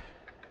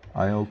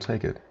 I'll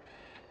take it.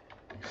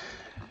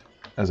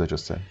 As I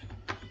just said.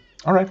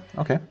 Alright,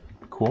 okay,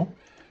 cool.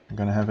 I'm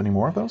gonna have any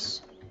more of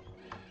those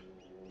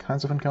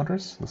kinds of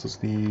encounters. This is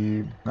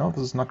the... No,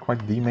 this is not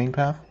quite the main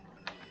path.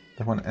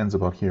 That one ends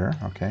about here,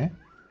 okay.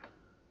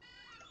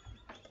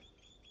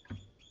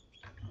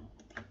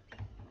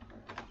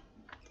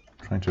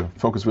 Trying to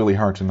focus really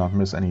hard to not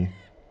miss any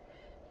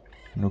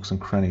nooks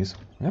and crannies.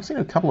 I've seen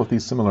a couple of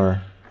these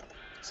similar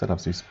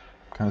setups, these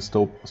kind of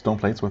stone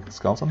plates with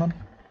skulls on them.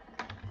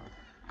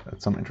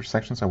 At some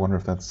intersections, I wonder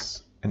if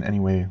that's in any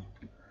way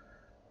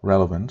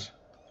relevant.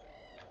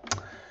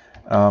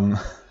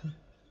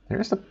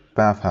 There's the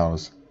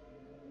bathhouse.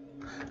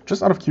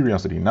 Just out of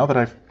curiosity, now that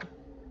I've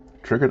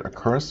triggered a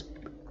curse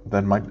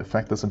that might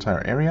affect this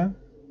entire area,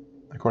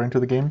 according to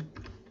the game,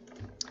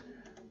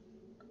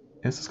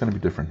 is this going to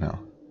be different now?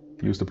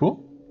 Use the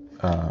pool,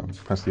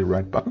 press the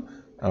right button.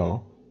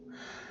 Oh.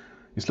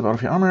 You slip out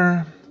of your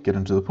armor, get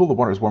into the pool. The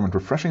water is warm and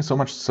refreshing, so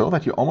much so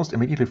that you almost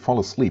immediately fall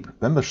asleep.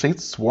 Then the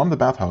shades swarm the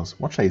bathhouse.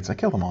 What shades? I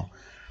kill them all.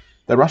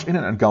 They rush in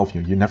and engulf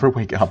you. You never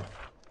wake up.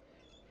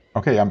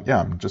 Okay,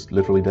 I'm just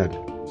literally dead.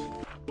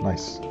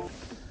 Nice.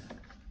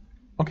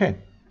 Okay.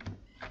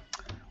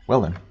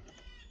 Well then.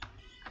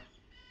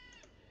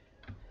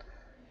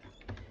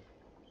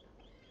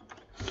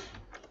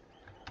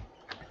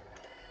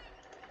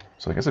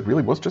 So I guess it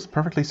really was just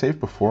perfectly safe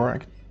before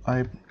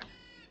I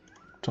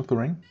took the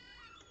ring.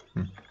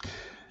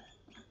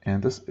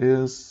 And this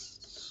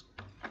is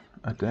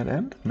a dead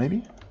end,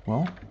 maybe?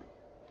 Well,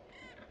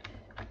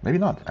 maybe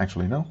not,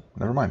 actually. No,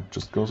 never mind.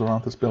 Just goes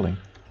around this building.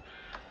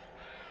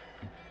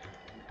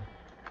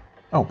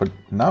 Oh, but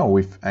now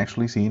we've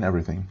actually seen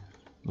everything.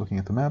 Looking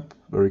at the map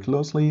very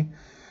closely.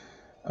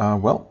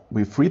 Well,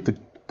 we freed the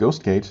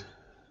ghost gate.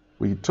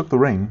 We took the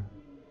ring.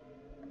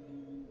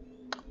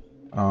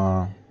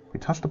 We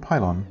touched the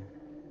pylon.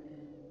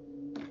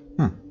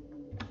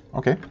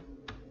 Okay.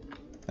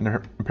 And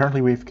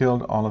apparently we've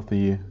killed all of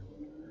the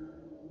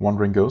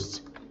wandering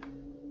ghosts.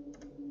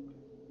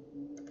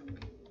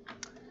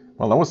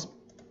 Well, that was,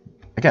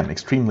 again,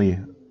 extremely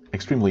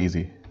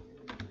easy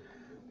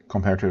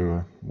compared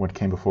to what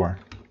came before.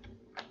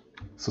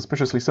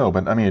 Suspiciously so,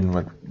 but I mean,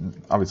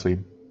 obviously,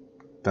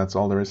 that's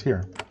all there is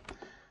here.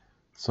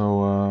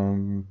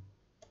 So,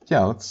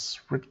 yeah, let's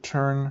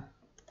return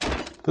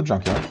to the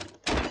junkyard.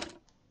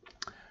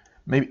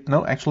 Maybe,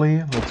 no,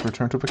 actually, let's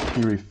return to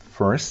Valkyrie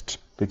first,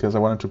 because I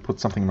wanted to put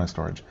something in my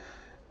storage.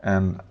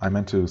 And I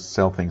meant to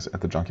sell things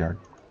at the junkyard.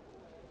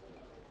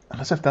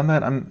 Unless I've done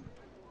that, I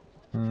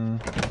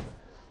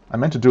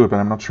meant to do it, but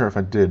I'm not sure if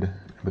I did in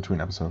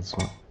between episodes. So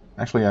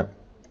actually, I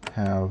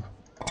have...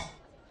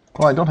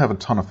 Well, I don't have a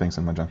ton of things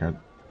in my junkyard.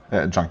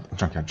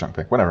 Junk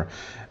bag, whatever.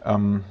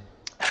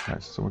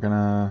 Right, so we're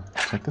gonna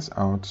take this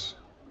out.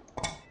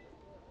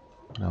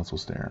 What else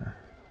was there?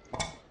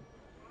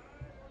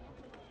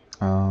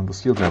 The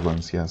steel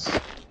javelins, yes.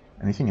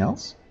 Anything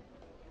else?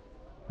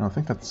 No, I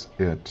think that's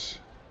it.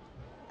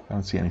 I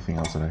don't see anything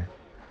else that I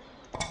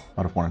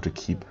might have wanted to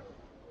keep.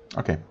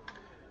 Okay.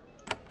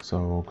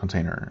 So,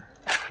 container.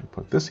 We'll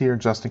put this here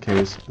just in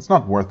case. It's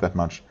not worth that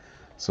much.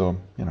 So,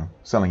 you know,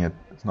 selling it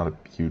is not a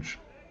huge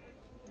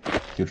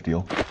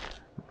deal.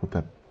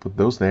 Put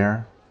those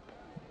there.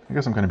 I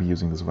guess I'm going to be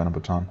using this venom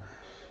baton.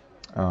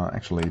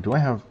 Actually, do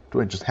I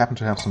just happen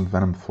to have some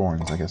venom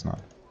thorns? I guess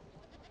not.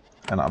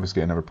 And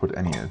obviously I never put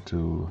any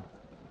into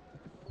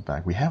the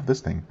bag. We have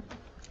this thing.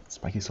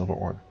 Spiky silver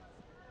orb.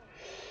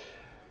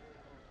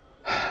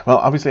 Well,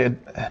 obviously I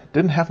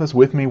didn't have this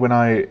with me when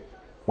I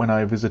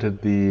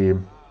visited the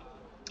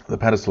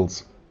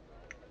pedestals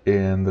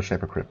in the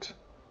Shaper Crypt.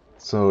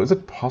 So is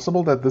it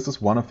possible that this is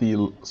one of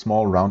the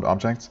small round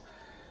objects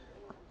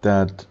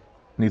that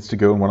needs to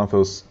go in one of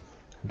those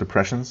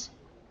depressions?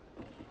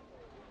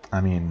 I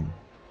mean,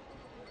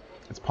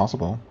 it's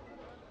possible.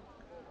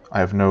 I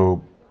have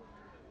no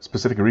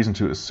specific reason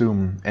to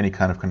assume any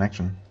kind of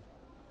connection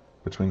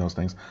between those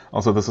things.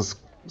 Also, this is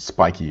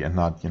spiky and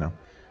not, you know,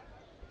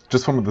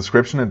 just from the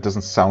description, it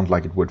doesn't sound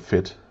like it would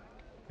fit.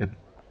 It,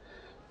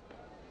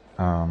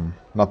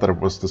 not that it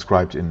was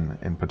described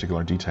in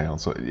particular detail,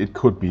 so it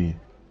could be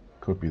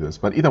this.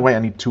 But either way, I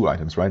need two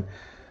items, right?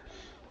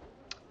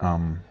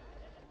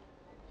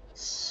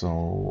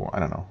 So I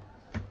don't know.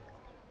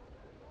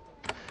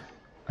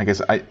 I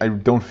guess I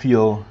don't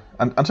feel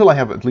until I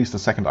have at least a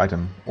second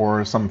item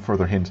or some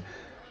further hint.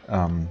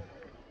 I'm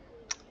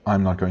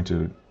not going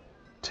to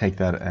take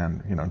that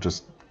and, you know,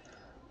 just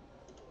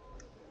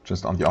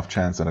on the off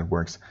chance that it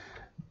works.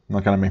 I'm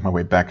not going to make my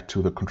way back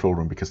to the control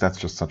room because that's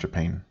just such a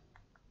pain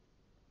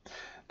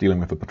dealing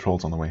with the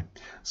patrols on the way.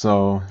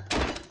 So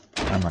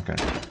I'm not going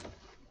to do that.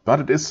 But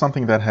it is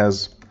something that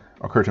has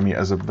occurred to me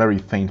as a very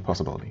faint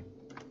possibility.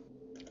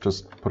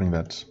 Just putting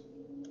that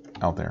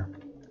out there.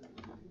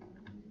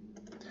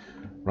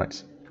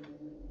 Right.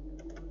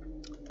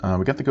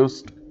 We got the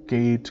Ghost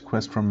Gate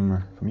quest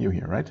from you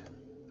here, right?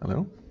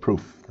 Hello?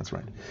 Proof, that's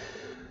right.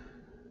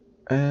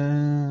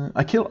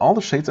 I killed all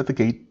the shades at the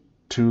gate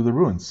to the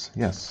ruins,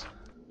 yes.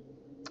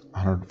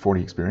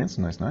 140 experience,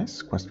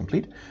 nice. Quest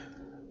complete.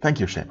 Thank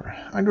you, Shaper.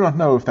 I do not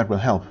know if that will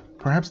help.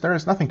 Perhaps there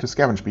is nothing to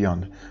scavenge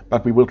beyond,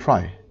 but we will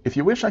try. If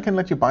you wish, I can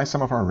let you buy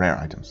some of our rare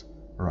items.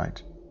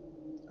 Right.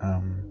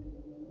 Do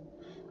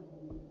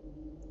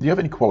you have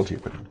any quality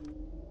equipment?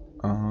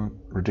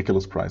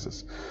 Ridiculous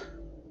prices.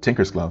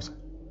 Tinker's gloves.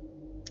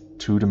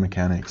 To the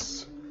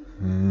mechanics.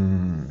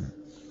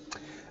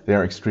 They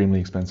are extremely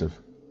expensive.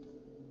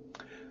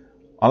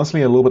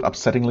 Honestly, a little bit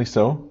upsettingly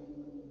so.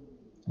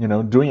 You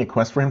know, doing a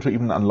quest for him to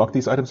even unlock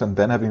these items and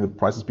then having the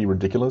prices be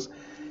ridiculous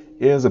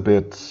is a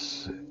bit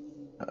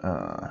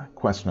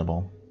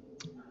questionable.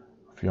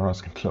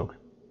 Fiora's cloak.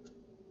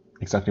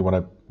 Exactly what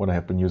I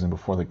have been using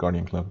before the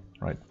Guardian Club,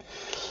 right?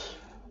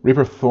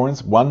 Reaper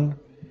Thorns, one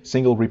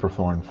single Reaper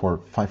Thorn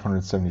for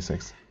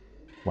 576.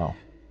 Wow.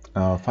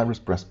 Fibrous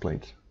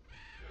breastplate.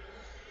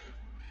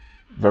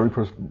 Very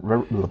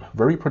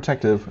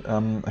protective.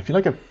 I feel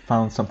like I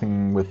found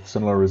something with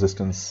similar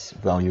resistance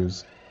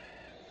values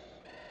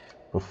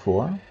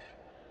before,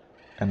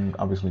 and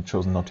obviously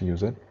chosen not to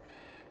use it.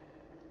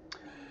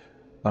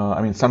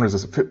 I mean, stun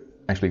resistance,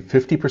 actually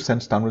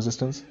 50% stun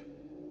resistance.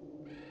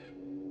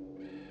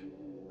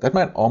 That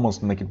might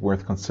almost make it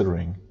worth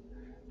considering.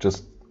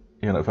 Just,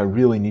 you know, if I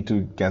really need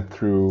to get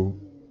through,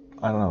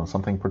 I don't know,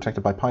 something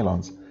protected by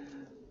pylons.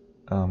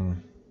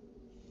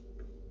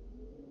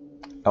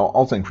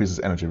 Also increases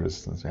energy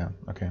resistance, yeah,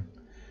 okay.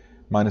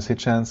 Minus hit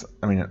chance,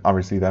 I mean,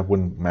 obviously that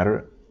wouldn't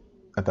matter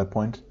at that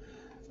point.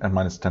 And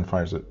minus 10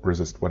 fire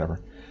resist, whatever.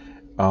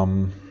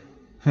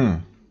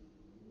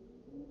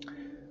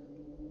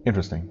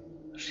 Interesting.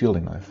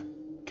 Shielding knife.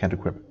 Can't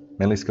equip.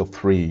 Melee skill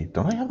 3.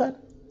 Don't I have that?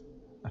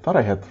 I thought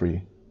I had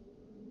 3.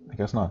 I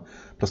guess not.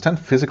 Plus 10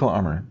 physical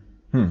armor.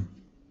 I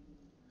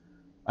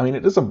mean,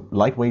 it is a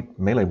lightweight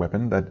melee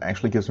weapon that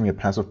actually gives me a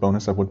passive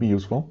bonus that would be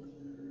useful.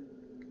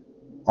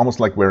 Almost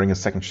like wearing a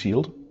second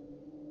shield.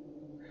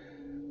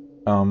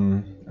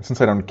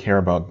 Since I don't care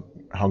about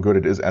how good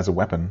it is as a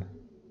weapon.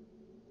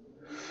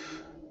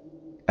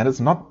 And it's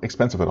not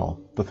expensive at all.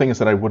 The thing is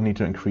that I would need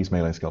to increase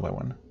melee skill by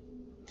 1.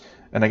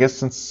 And I guess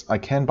since I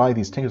can buy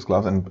these Tinker's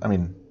Gloves, and I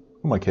mean,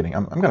 who am I kidding?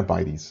 I'm going to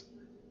buy these.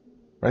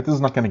 Right? This is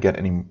not going to get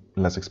any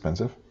less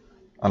expensive.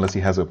 Unless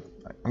he has a...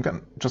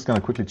 just going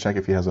to quickly check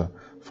if he has a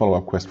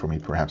follow-up quest for me,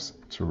 perhaps,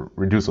 to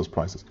reduce those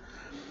prices.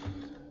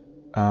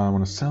 I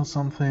want to sell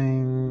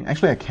something...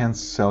 Actually, I can't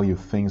sell you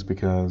things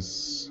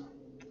because...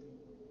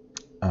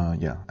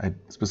 yeah, I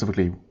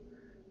specifically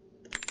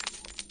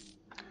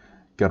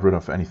got rid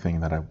of anything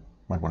that I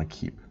might want to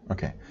keep.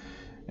 Okay.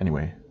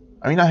 Anyway,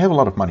 I mean, I have a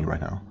lot of money right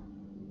now.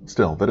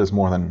 Still, that is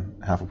more than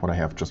half of what I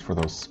have just for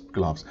those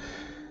gloves.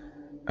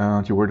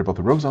 You worried about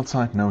the rogues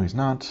outside? No, he's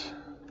not.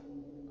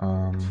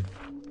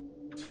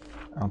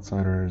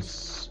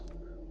 Outsiders.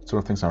 What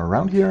sort of things are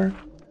around here?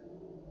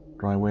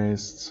 Dry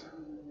wastes.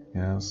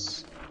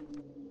 Yes.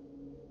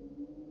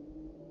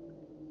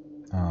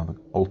 The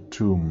old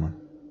tomb.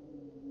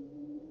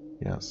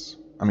 Yes.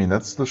 I mean,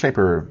 that's the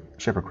Shaper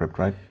crypt,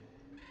 right?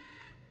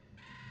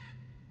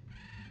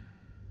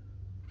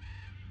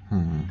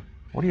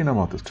 What do you know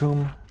about this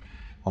tomb?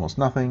 Almost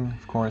nothing,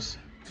 of course.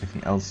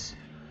 Anything else?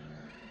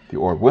 The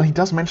orb. Well, he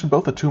does mention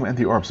both the tomb and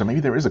the orb, so maybe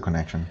there is a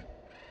connection.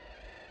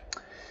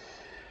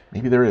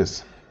 Maybe there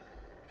is.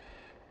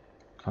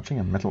 Clutching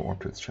a metal orb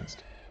to its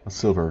chest. A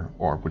silver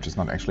orb, which is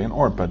not actually an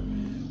orb, but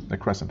a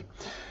crescent.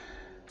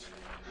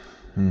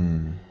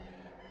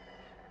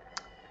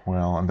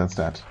 Well, and that's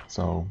that.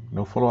 So,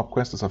 no follow-up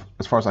quest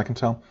as far as I can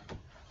tell.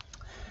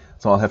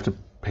 So I'll have to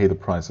pay the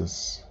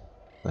prices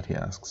that he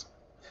asks.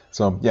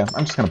 So, yeah,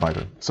 I'm just going to buy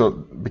them. So,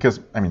 because,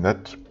 I mean,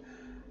 that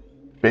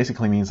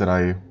basically means that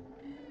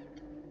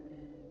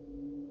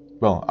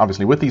well,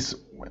 obviously, with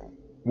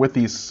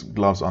these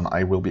gloves on,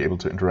 I will be able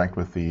to interact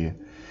with the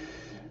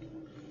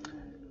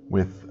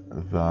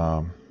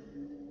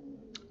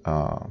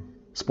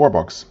spore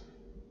box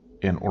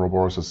in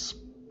Ouroboros'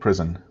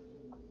 prison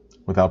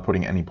without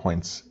putting any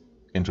points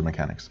into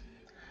mechanics.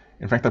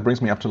 In fact, that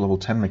brings me up to level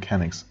 10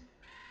 mechanics,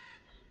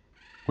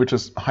 which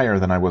is higher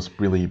than I was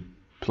really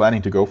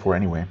planning to go for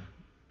anyway.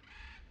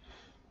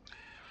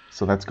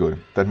 So that's good.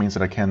 That means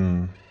that I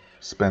can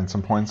spend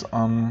some points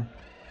on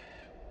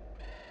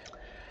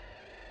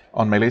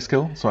melee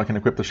skill, so I can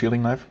equip the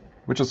shielding knife,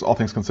 which is all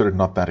things considered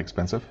not that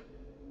expensive.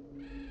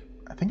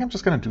 I think I'm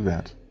just going to do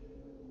that.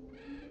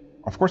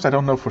 Of course, I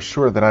don't know for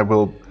sure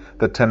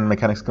that 10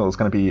 mechanic skill is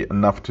going to be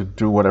enough to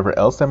do whatever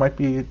else there might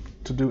be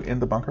to do in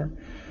the bunker.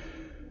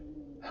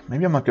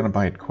 Maybe I'm not going to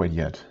buy it quite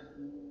yet.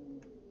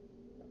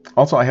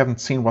 Also, I haven't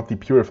seen what the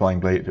Purifying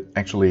Blade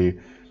actually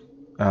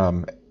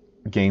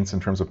gains in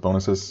terms of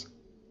bonuses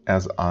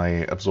as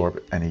I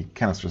absorb any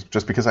canisters,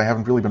 just because I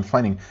haven't really been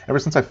finding... Ever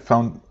since I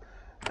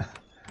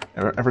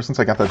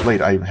got that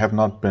blade, I have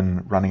not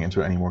been running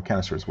into any more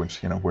canisters,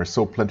 which, you know, were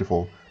so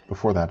plentiful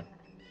before that.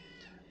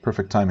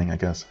 Perfect timing, I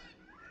guess.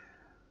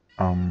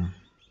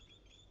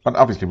 But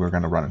obviously we're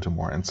going to run into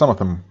more, and some of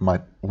them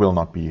will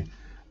not be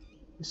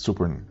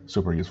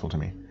super useful to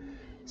me.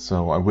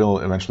 So I will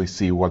eventually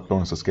see what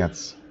bonuses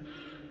gets,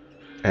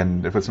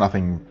 and if it's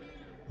nothing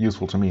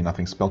useful to me,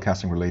 nothing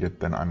spellcasting related,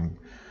 then I'm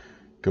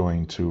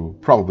going to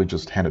probably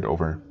just hand it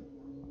over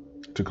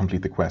to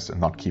complete the quest and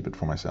not keep it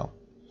for myself.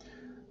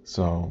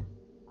 So,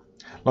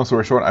 long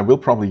story short, I will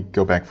probably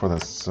go back for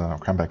this,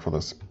 come back for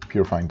this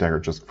purifying dagger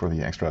just for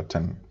the extra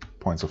 10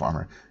 points of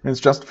armor. I mean, it's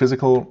just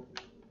physical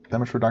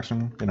damage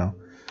reduction, you know,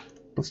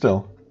 but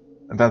still,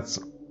 that's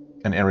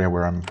an area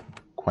where I'm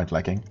quite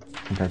lacking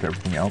compared to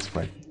everything else,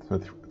 right?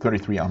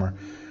 33 armor.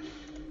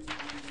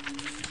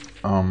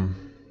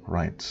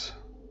 Right.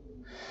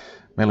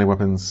 Melee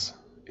weapons.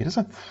 It is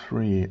at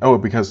 3. Oh,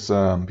 because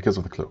of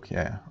the cloak.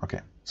 Yeah, okay.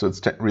 So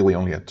it's really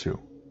only at 2.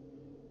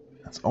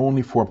 That's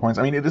only 4 points.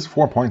 I mean, it is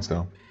 4 points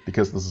though,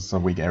 because this is a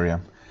weak area.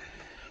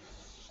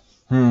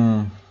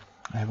 I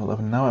have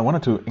 11 now. I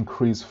wanted to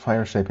increase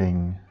fire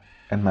shaping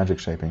and magic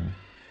shaping,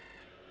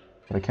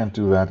 but I can't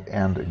do that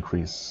and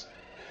increase.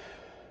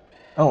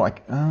 Oh,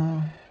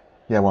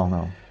 yeah. Well,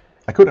 no.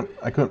 I could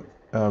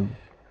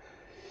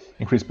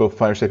increase both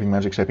fire shaping,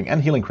 magic shaping,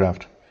 and healing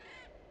craft.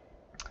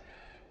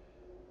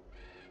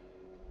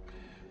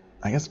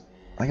 I guess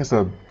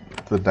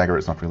the dagger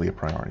is not really a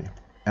priority.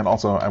 And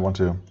also I want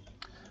to...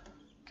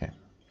 Okay.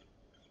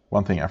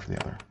 One thing after the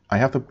other. I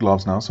have the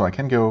gloves now, so I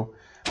can go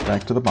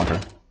back to the bunker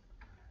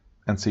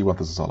and see what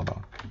this is all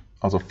about.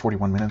 Also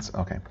 41 minutes?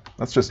 Okay.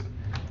 Let's just...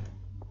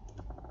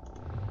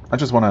 I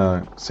just want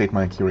to sate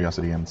my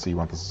curiosity and see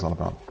what this is all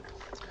about.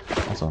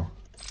 Also,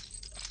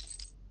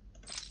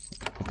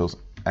 put those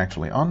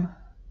actually on.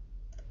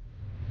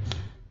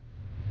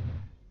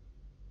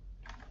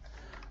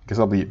 Guess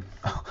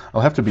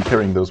I'll have to be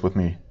carrying those with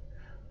me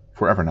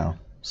forever now.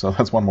 So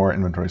that's one more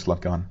inventory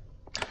slot gone.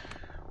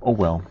 Oh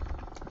well,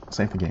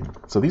 save the game.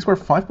 So these were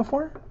 5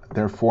 before?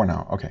 They're 4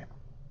 now. Okay.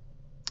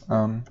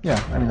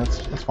 Yeah, I mean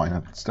that's fine.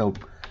 It's still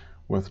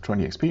worth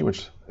 20 XP,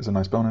 which is a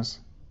nice bonus.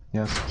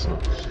 Yes, so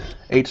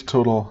 8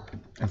 total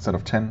instead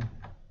of 10,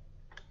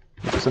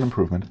 which is an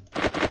improvement.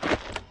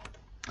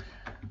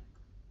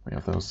 We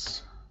have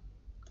those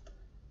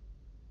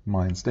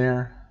mines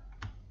there.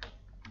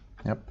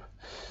 Yep.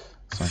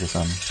 So I guess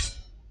I'm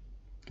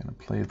gonna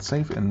play it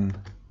safe and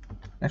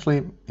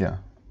actually, yeah.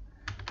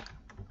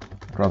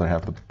 I'd rather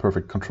have the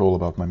perfect control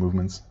about my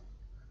movements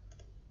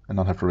and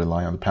not have to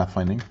rely on the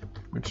pathfinding,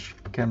 which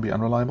can be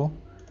unreliable.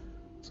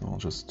 So I'll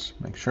just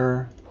make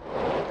sure.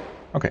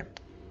 Okay.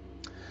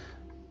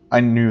 I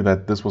knew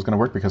that this was gonna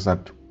work because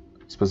that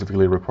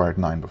specifically required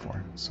 9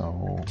 before.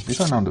 So these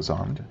are now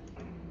disarmed.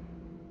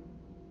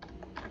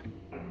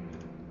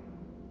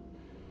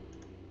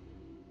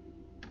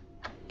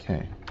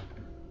 Okay.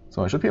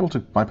 So I should be able to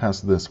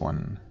bypass this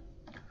one,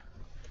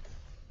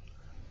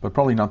 but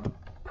probably not the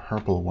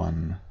purple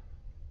one.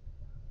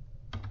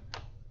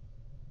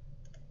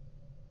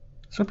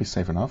 Should be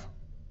safe enough,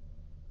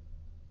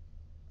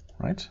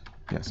 right?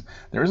 Yes.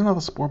 There is another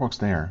spore box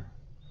there.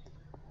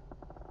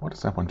 What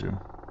does that one do?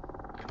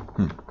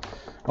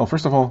 Well,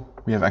 first of all,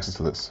 we have access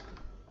to this.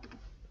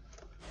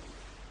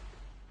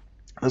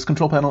 This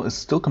control panel is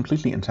still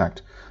completely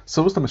intact.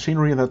 So is the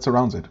machinery that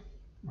surrounds it.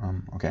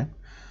 Okay.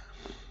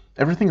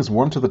 Everything is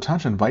warm to the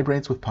touch and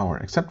vibrates with power.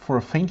 Except for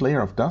a faint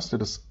layer of dust,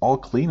 it is all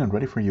clean and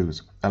ready for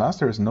use. Alas,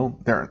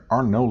 there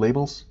are no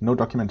labels, no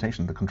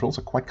documentation. The controls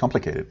are quite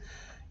complicated.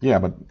 Yeah,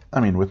 but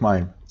I mean, with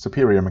my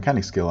superior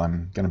mechanic skill,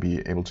 I'm going to be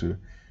able to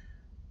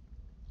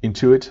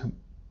intuit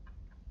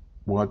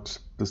what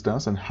this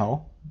does and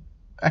how.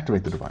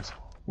 Activate the device.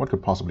 What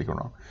could possibly go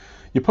wrong?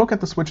 You poke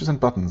at the switches and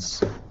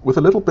buttons. With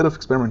a little bit of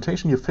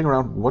experimentation, you figure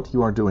out what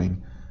you are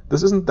doing.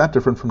 This isn't that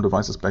different from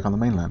devices back on the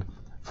mainland.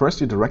 First,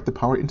 you direct the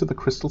power into the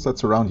crystals that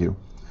surround you.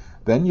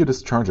 Then you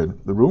discharge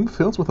it. The room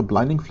fills with a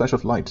blinding flash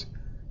of light.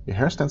 Your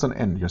hair stands on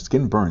end. Your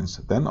skin burns.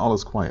 Then all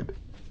is quiet.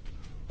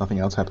 Nothing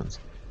else happens.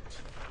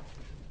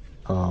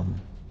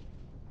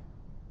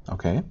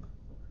 Okay. Am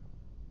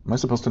I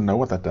supposed to know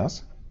what that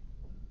does?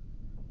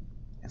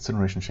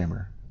 Incineration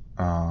chamber.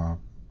 I'm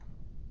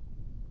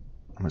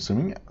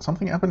assuming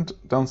something happened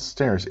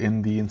downstairs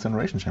in the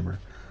incineration chamber.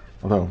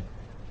 Although,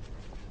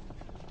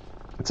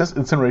 it says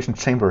incineration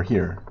chamber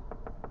here.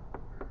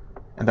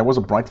 And there was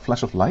a bright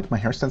flash of light. My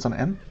hair stands on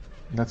end.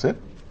 And that's it.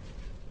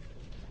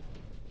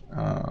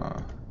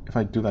 If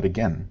I do that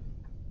again,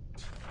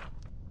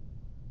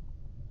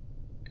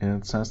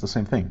 it says the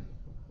same thing.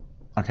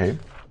 Okay.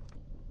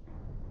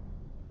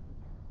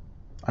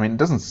 I mean, it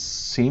doesn't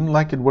seem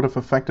like it would have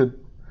affected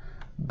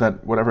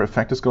that whatever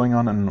effect is going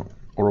on in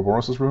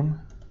Ouroboros' room.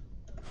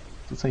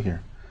 What's it say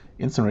here?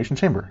 Incineration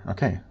chamber.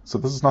 Okay, so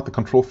this is not the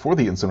control for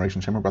the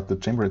incineration chamber, but the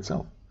chamber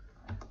itself.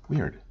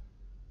 Weird.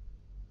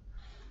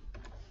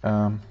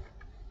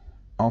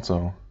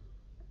 Also,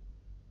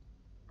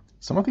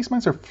 some of these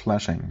mines are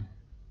flashing.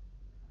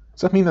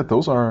 Does that mean that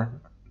those are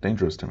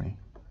dangerous to me?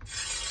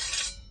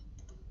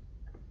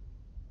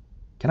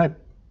 Can I...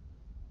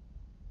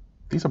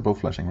 These are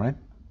both flashing, right?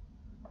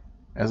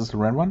 As is the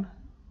red one?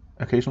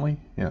 Occasionally?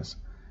 Yes.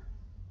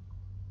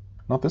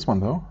 Not this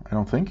one, though, I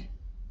don't think.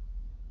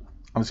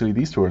 Obviously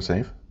these two are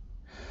safe.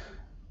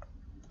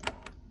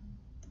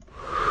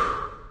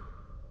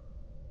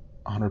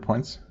 100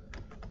 points.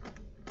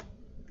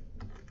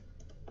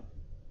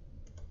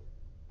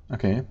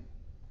 Okay,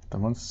 that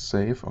one's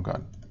safe. Oh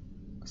god,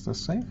 is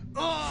this safe?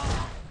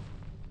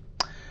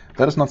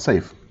 That is not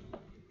safe.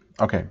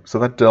 Okay, so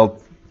that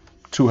dealt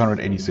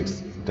 286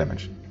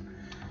 damage.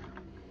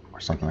 Or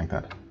something like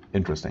that.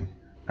 Interesting.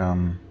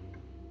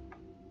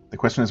 The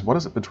question is, what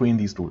is it between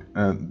these two,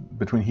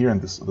 between here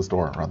and this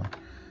door, rather?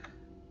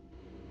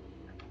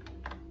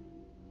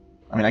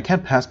 I mean, I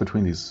can't pass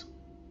between these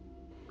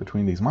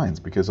mines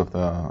because of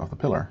the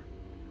pillar.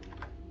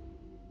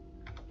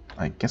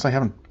 I guess I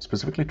haven't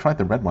specifically tried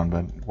the red one,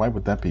 but why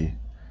would that be?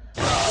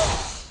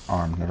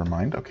 Arm, never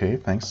mind. Okay,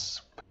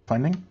 thanks.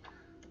 Finding.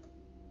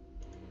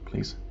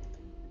 Please.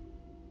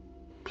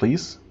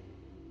 Please.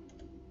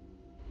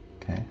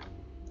 Okay.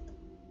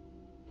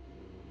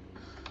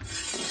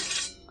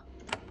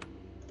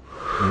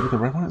 Maybe the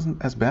red one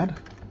isn't as bad?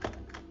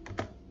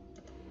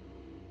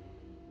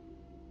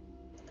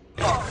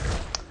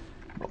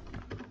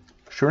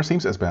 Sure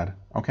seems as bad.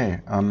 Okay,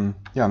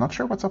 yeah, not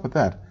sure what's up with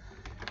that.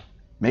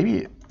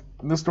 Maybe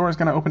this door is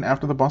gonna open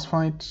after the boss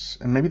fight,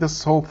 and maybe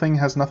this whole thing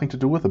has nothing to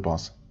do with the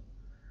boss.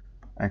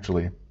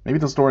 Actually, maybe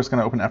this door is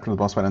gonna open after the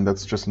boss fight, and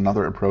that's just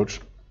another approach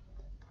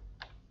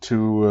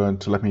to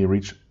let me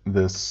reach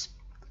this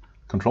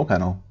control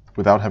panel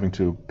without having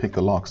to pick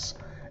the locks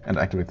and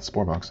activate the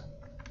spore box.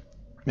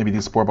 Maybe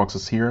these spore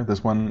boxes here,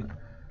 this one,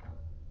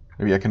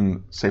 maybe I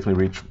can safely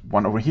reach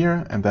one over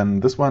here, and then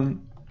this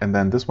one, and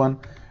then this one,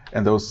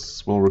 and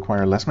those will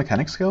require less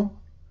mechanic skill.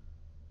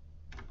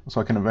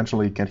 So I can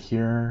eventually get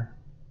here.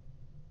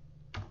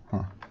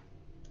 Huh.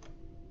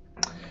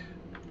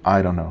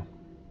 I don't know.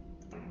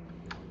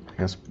 I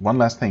guess one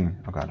last thing,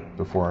 oh god,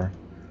 before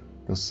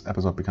this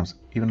episode becomes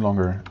even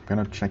longer, I'm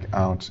gonna check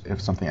out if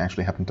something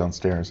actually happened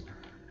downstairs.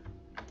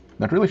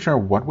 Not really sure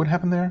what would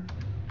happen there,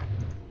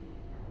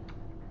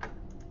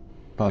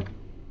 but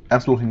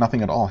absolutely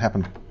nothing at all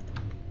happened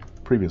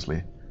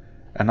previously.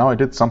 And now I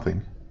did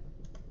something.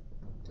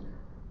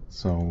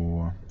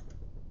 So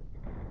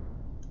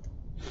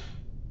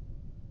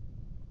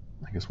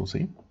I guess we'll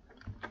see.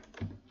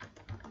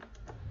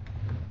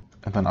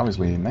 And then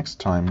obviously next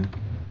time,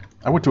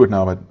 I would do it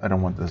now, but I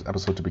don't want this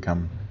episode to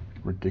become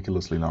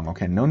ridiculously long.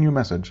 Okay, no new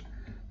message.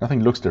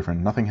 Nothing looks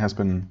different. Nothing has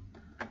been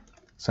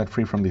set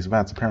free from these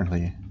vats,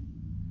 apparently.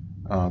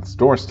 This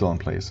door is still in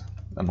place,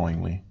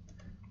 annoyingly.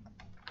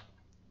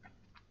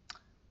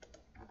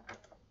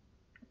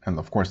 And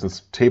of course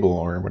this table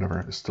or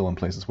whatever is still in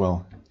place as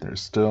well.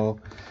 There's still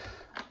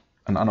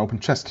an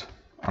unopened chest,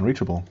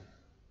 unreachable.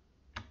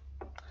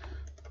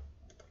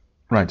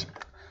 Right.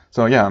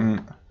 So yeah,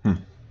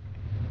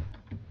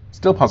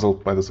 still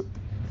puzzled by this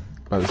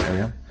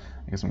area.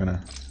 I guess I'm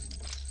gonna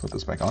put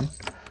this back on.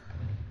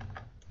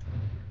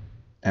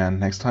 And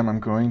next time I'm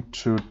going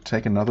to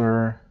take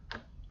another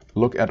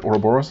look at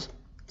Ouroboros,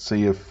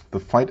 see if the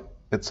fight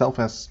itself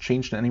has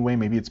changed in any way.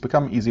 Maybe it's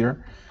become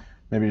easier.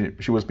 Maybe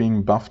she was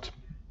being buffed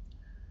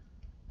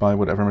by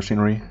whatever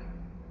machinery,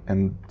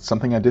 and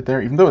something I did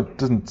there, even though it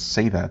doesn't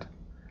say that.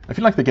 I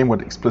feel like the game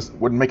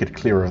would make it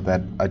clearer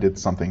that I did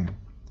something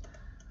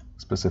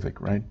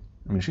specific, right?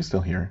 I mean, she's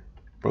still here.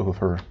 Both of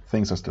her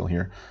things are still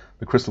here.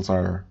 The crystals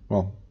are,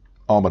 well,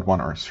 all but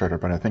one are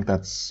shattered, but I think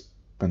that's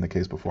been the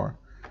case before.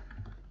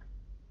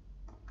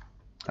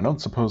 I don't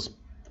suppose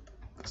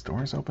this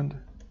door is opened?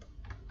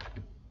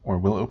 Or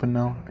will open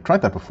now? I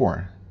tried that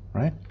before,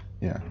 right?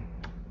 Yeah.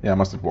 Yeah, I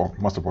must have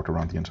walked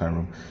around the entire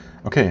room.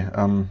 Okay,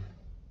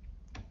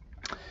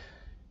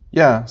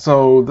 yeah,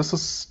 so this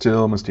is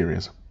still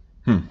mysterious.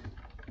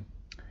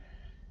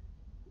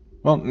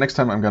 Well, next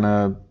time I'm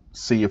gonna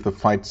see if the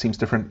fight seems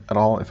different at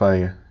all, if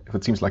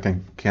it seems like I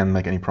can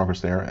make any progress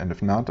there, and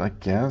if not, I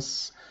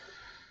guess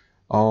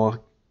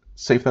I'll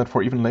save that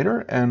for even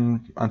later,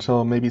 and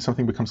until maybe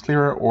something becomes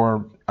clearer,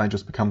 or I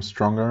just become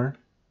stronger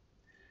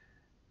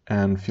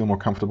and feel more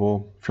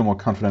comfortable, feel more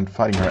confident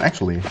fighting her.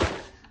 Actually,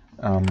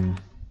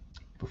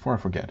 before I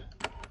forget,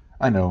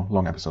 I know,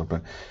 long episode,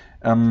 but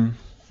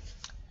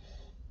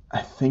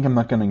I think I'm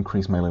not going to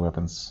increase melee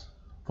weapons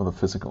for the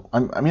physical.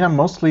 I mean, I'm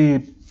mostly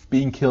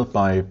being killed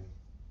by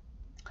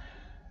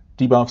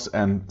debuffs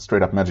and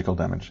straight up magical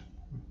damage.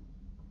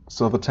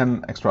 So the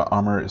 10 extra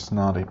armor is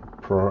not a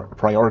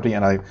priority,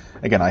 and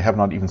I have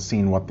not even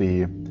seen what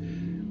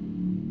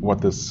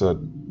this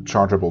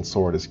chargeable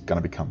sword is going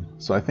to become.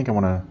 So I think I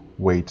want to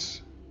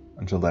wait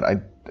until that.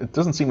 It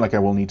doesn't seem like I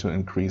will need to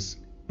increase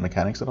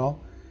mechanics at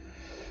all.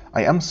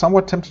 I am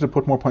somewhat tempted to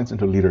put more points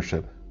into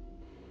leadership,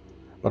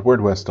 but where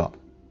do I stop?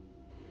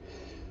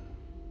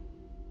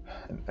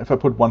 If I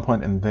put 1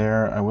 point in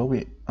there, I will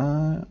be.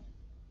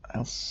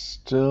 I'll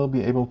still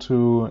be able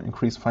to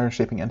increase fire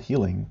shaping and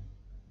healing.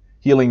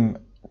 Healing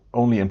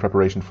only in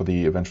preparation for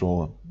the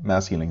eventual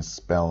mass healing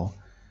spell.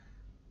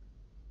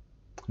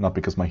 Not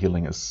because my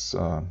healing is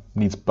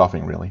needs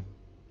buffing, really.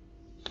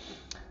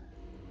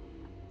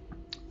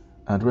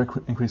 Do I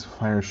increase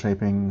fire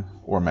shaping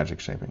or magic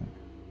shaping?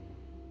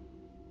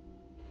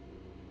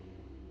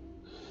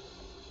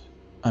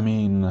 I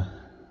mean,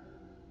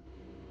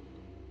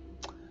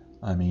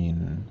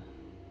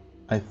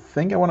 I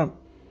think I want to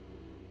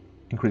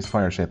increase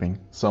fire shaping,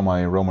 so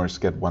my roamers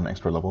get 1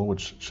 extra level,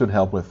 which should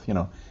help with, you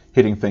know,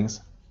 hitting things.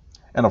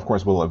 And of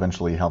course will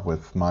eventually help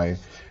with my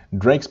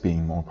drakes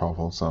being more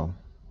powerful, so...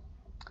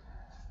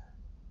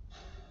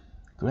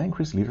 Do I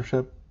increase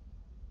leadership?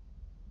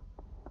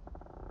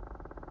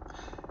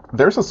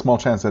 There's a small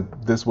chance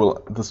that this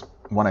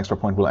 1 extra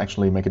point will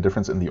actually make a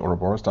difference in the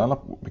Ouroboros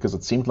dialogue, because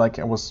it seemed like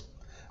I was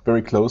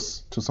very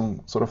close to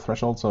some sort of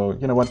threshold, so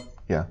you know what?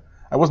 Yeah.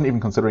 I wasn't even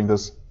considering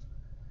this,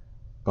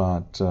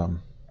 but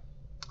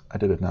I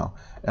did it now.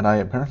 And I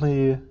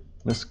apparently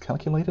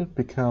miscalculated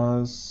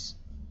because...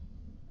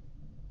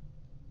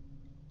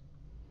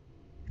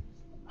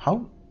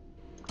 How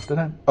did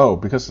I? Oh,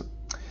 because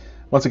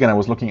once again I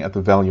was looking at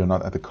the value,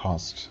 not at the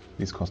cost.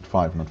 These cost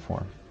 5, not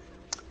 4.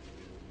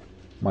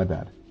 My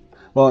bad.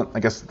 Well, I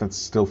guess that's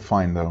still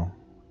fine though.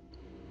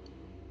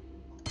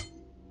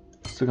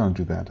 Still gonna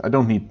do that. I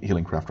don't need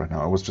healing craft right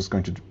now. I was just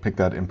going to pick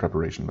that in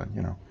preparation, but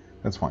you know,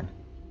 that's fine.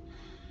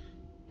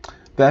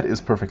 That is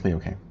perfectly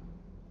okay.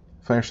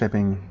 Fire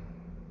shaping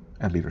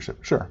and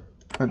leadership, sure.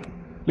 But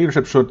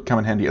leadership should come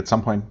in handy at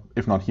some point.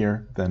 If not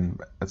here, then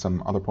at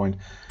some other point.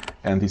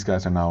 And these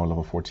guys are now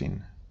level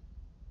 14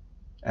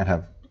 and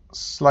have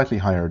slightly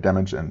higher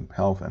damage and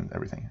health and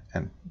everything.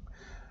 And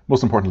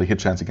most importantly, hit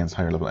chance against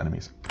higher level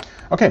enemies.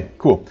 Okay,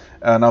 cool.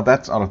 Now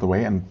that's out of the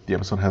way and the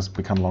episode has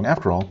become long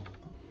after all,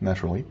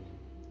 naturally.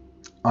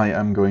 I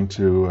am going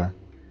to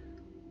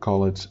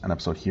call it an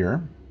episode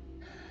here.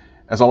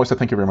 As always, I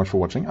thank you very much for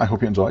watching. I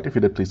hope you enjoyed. If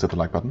you did, please hit the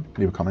like button,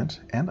 leave a comment,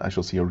 and I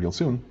shall see you real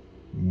soon.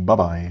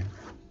 Bye-bye.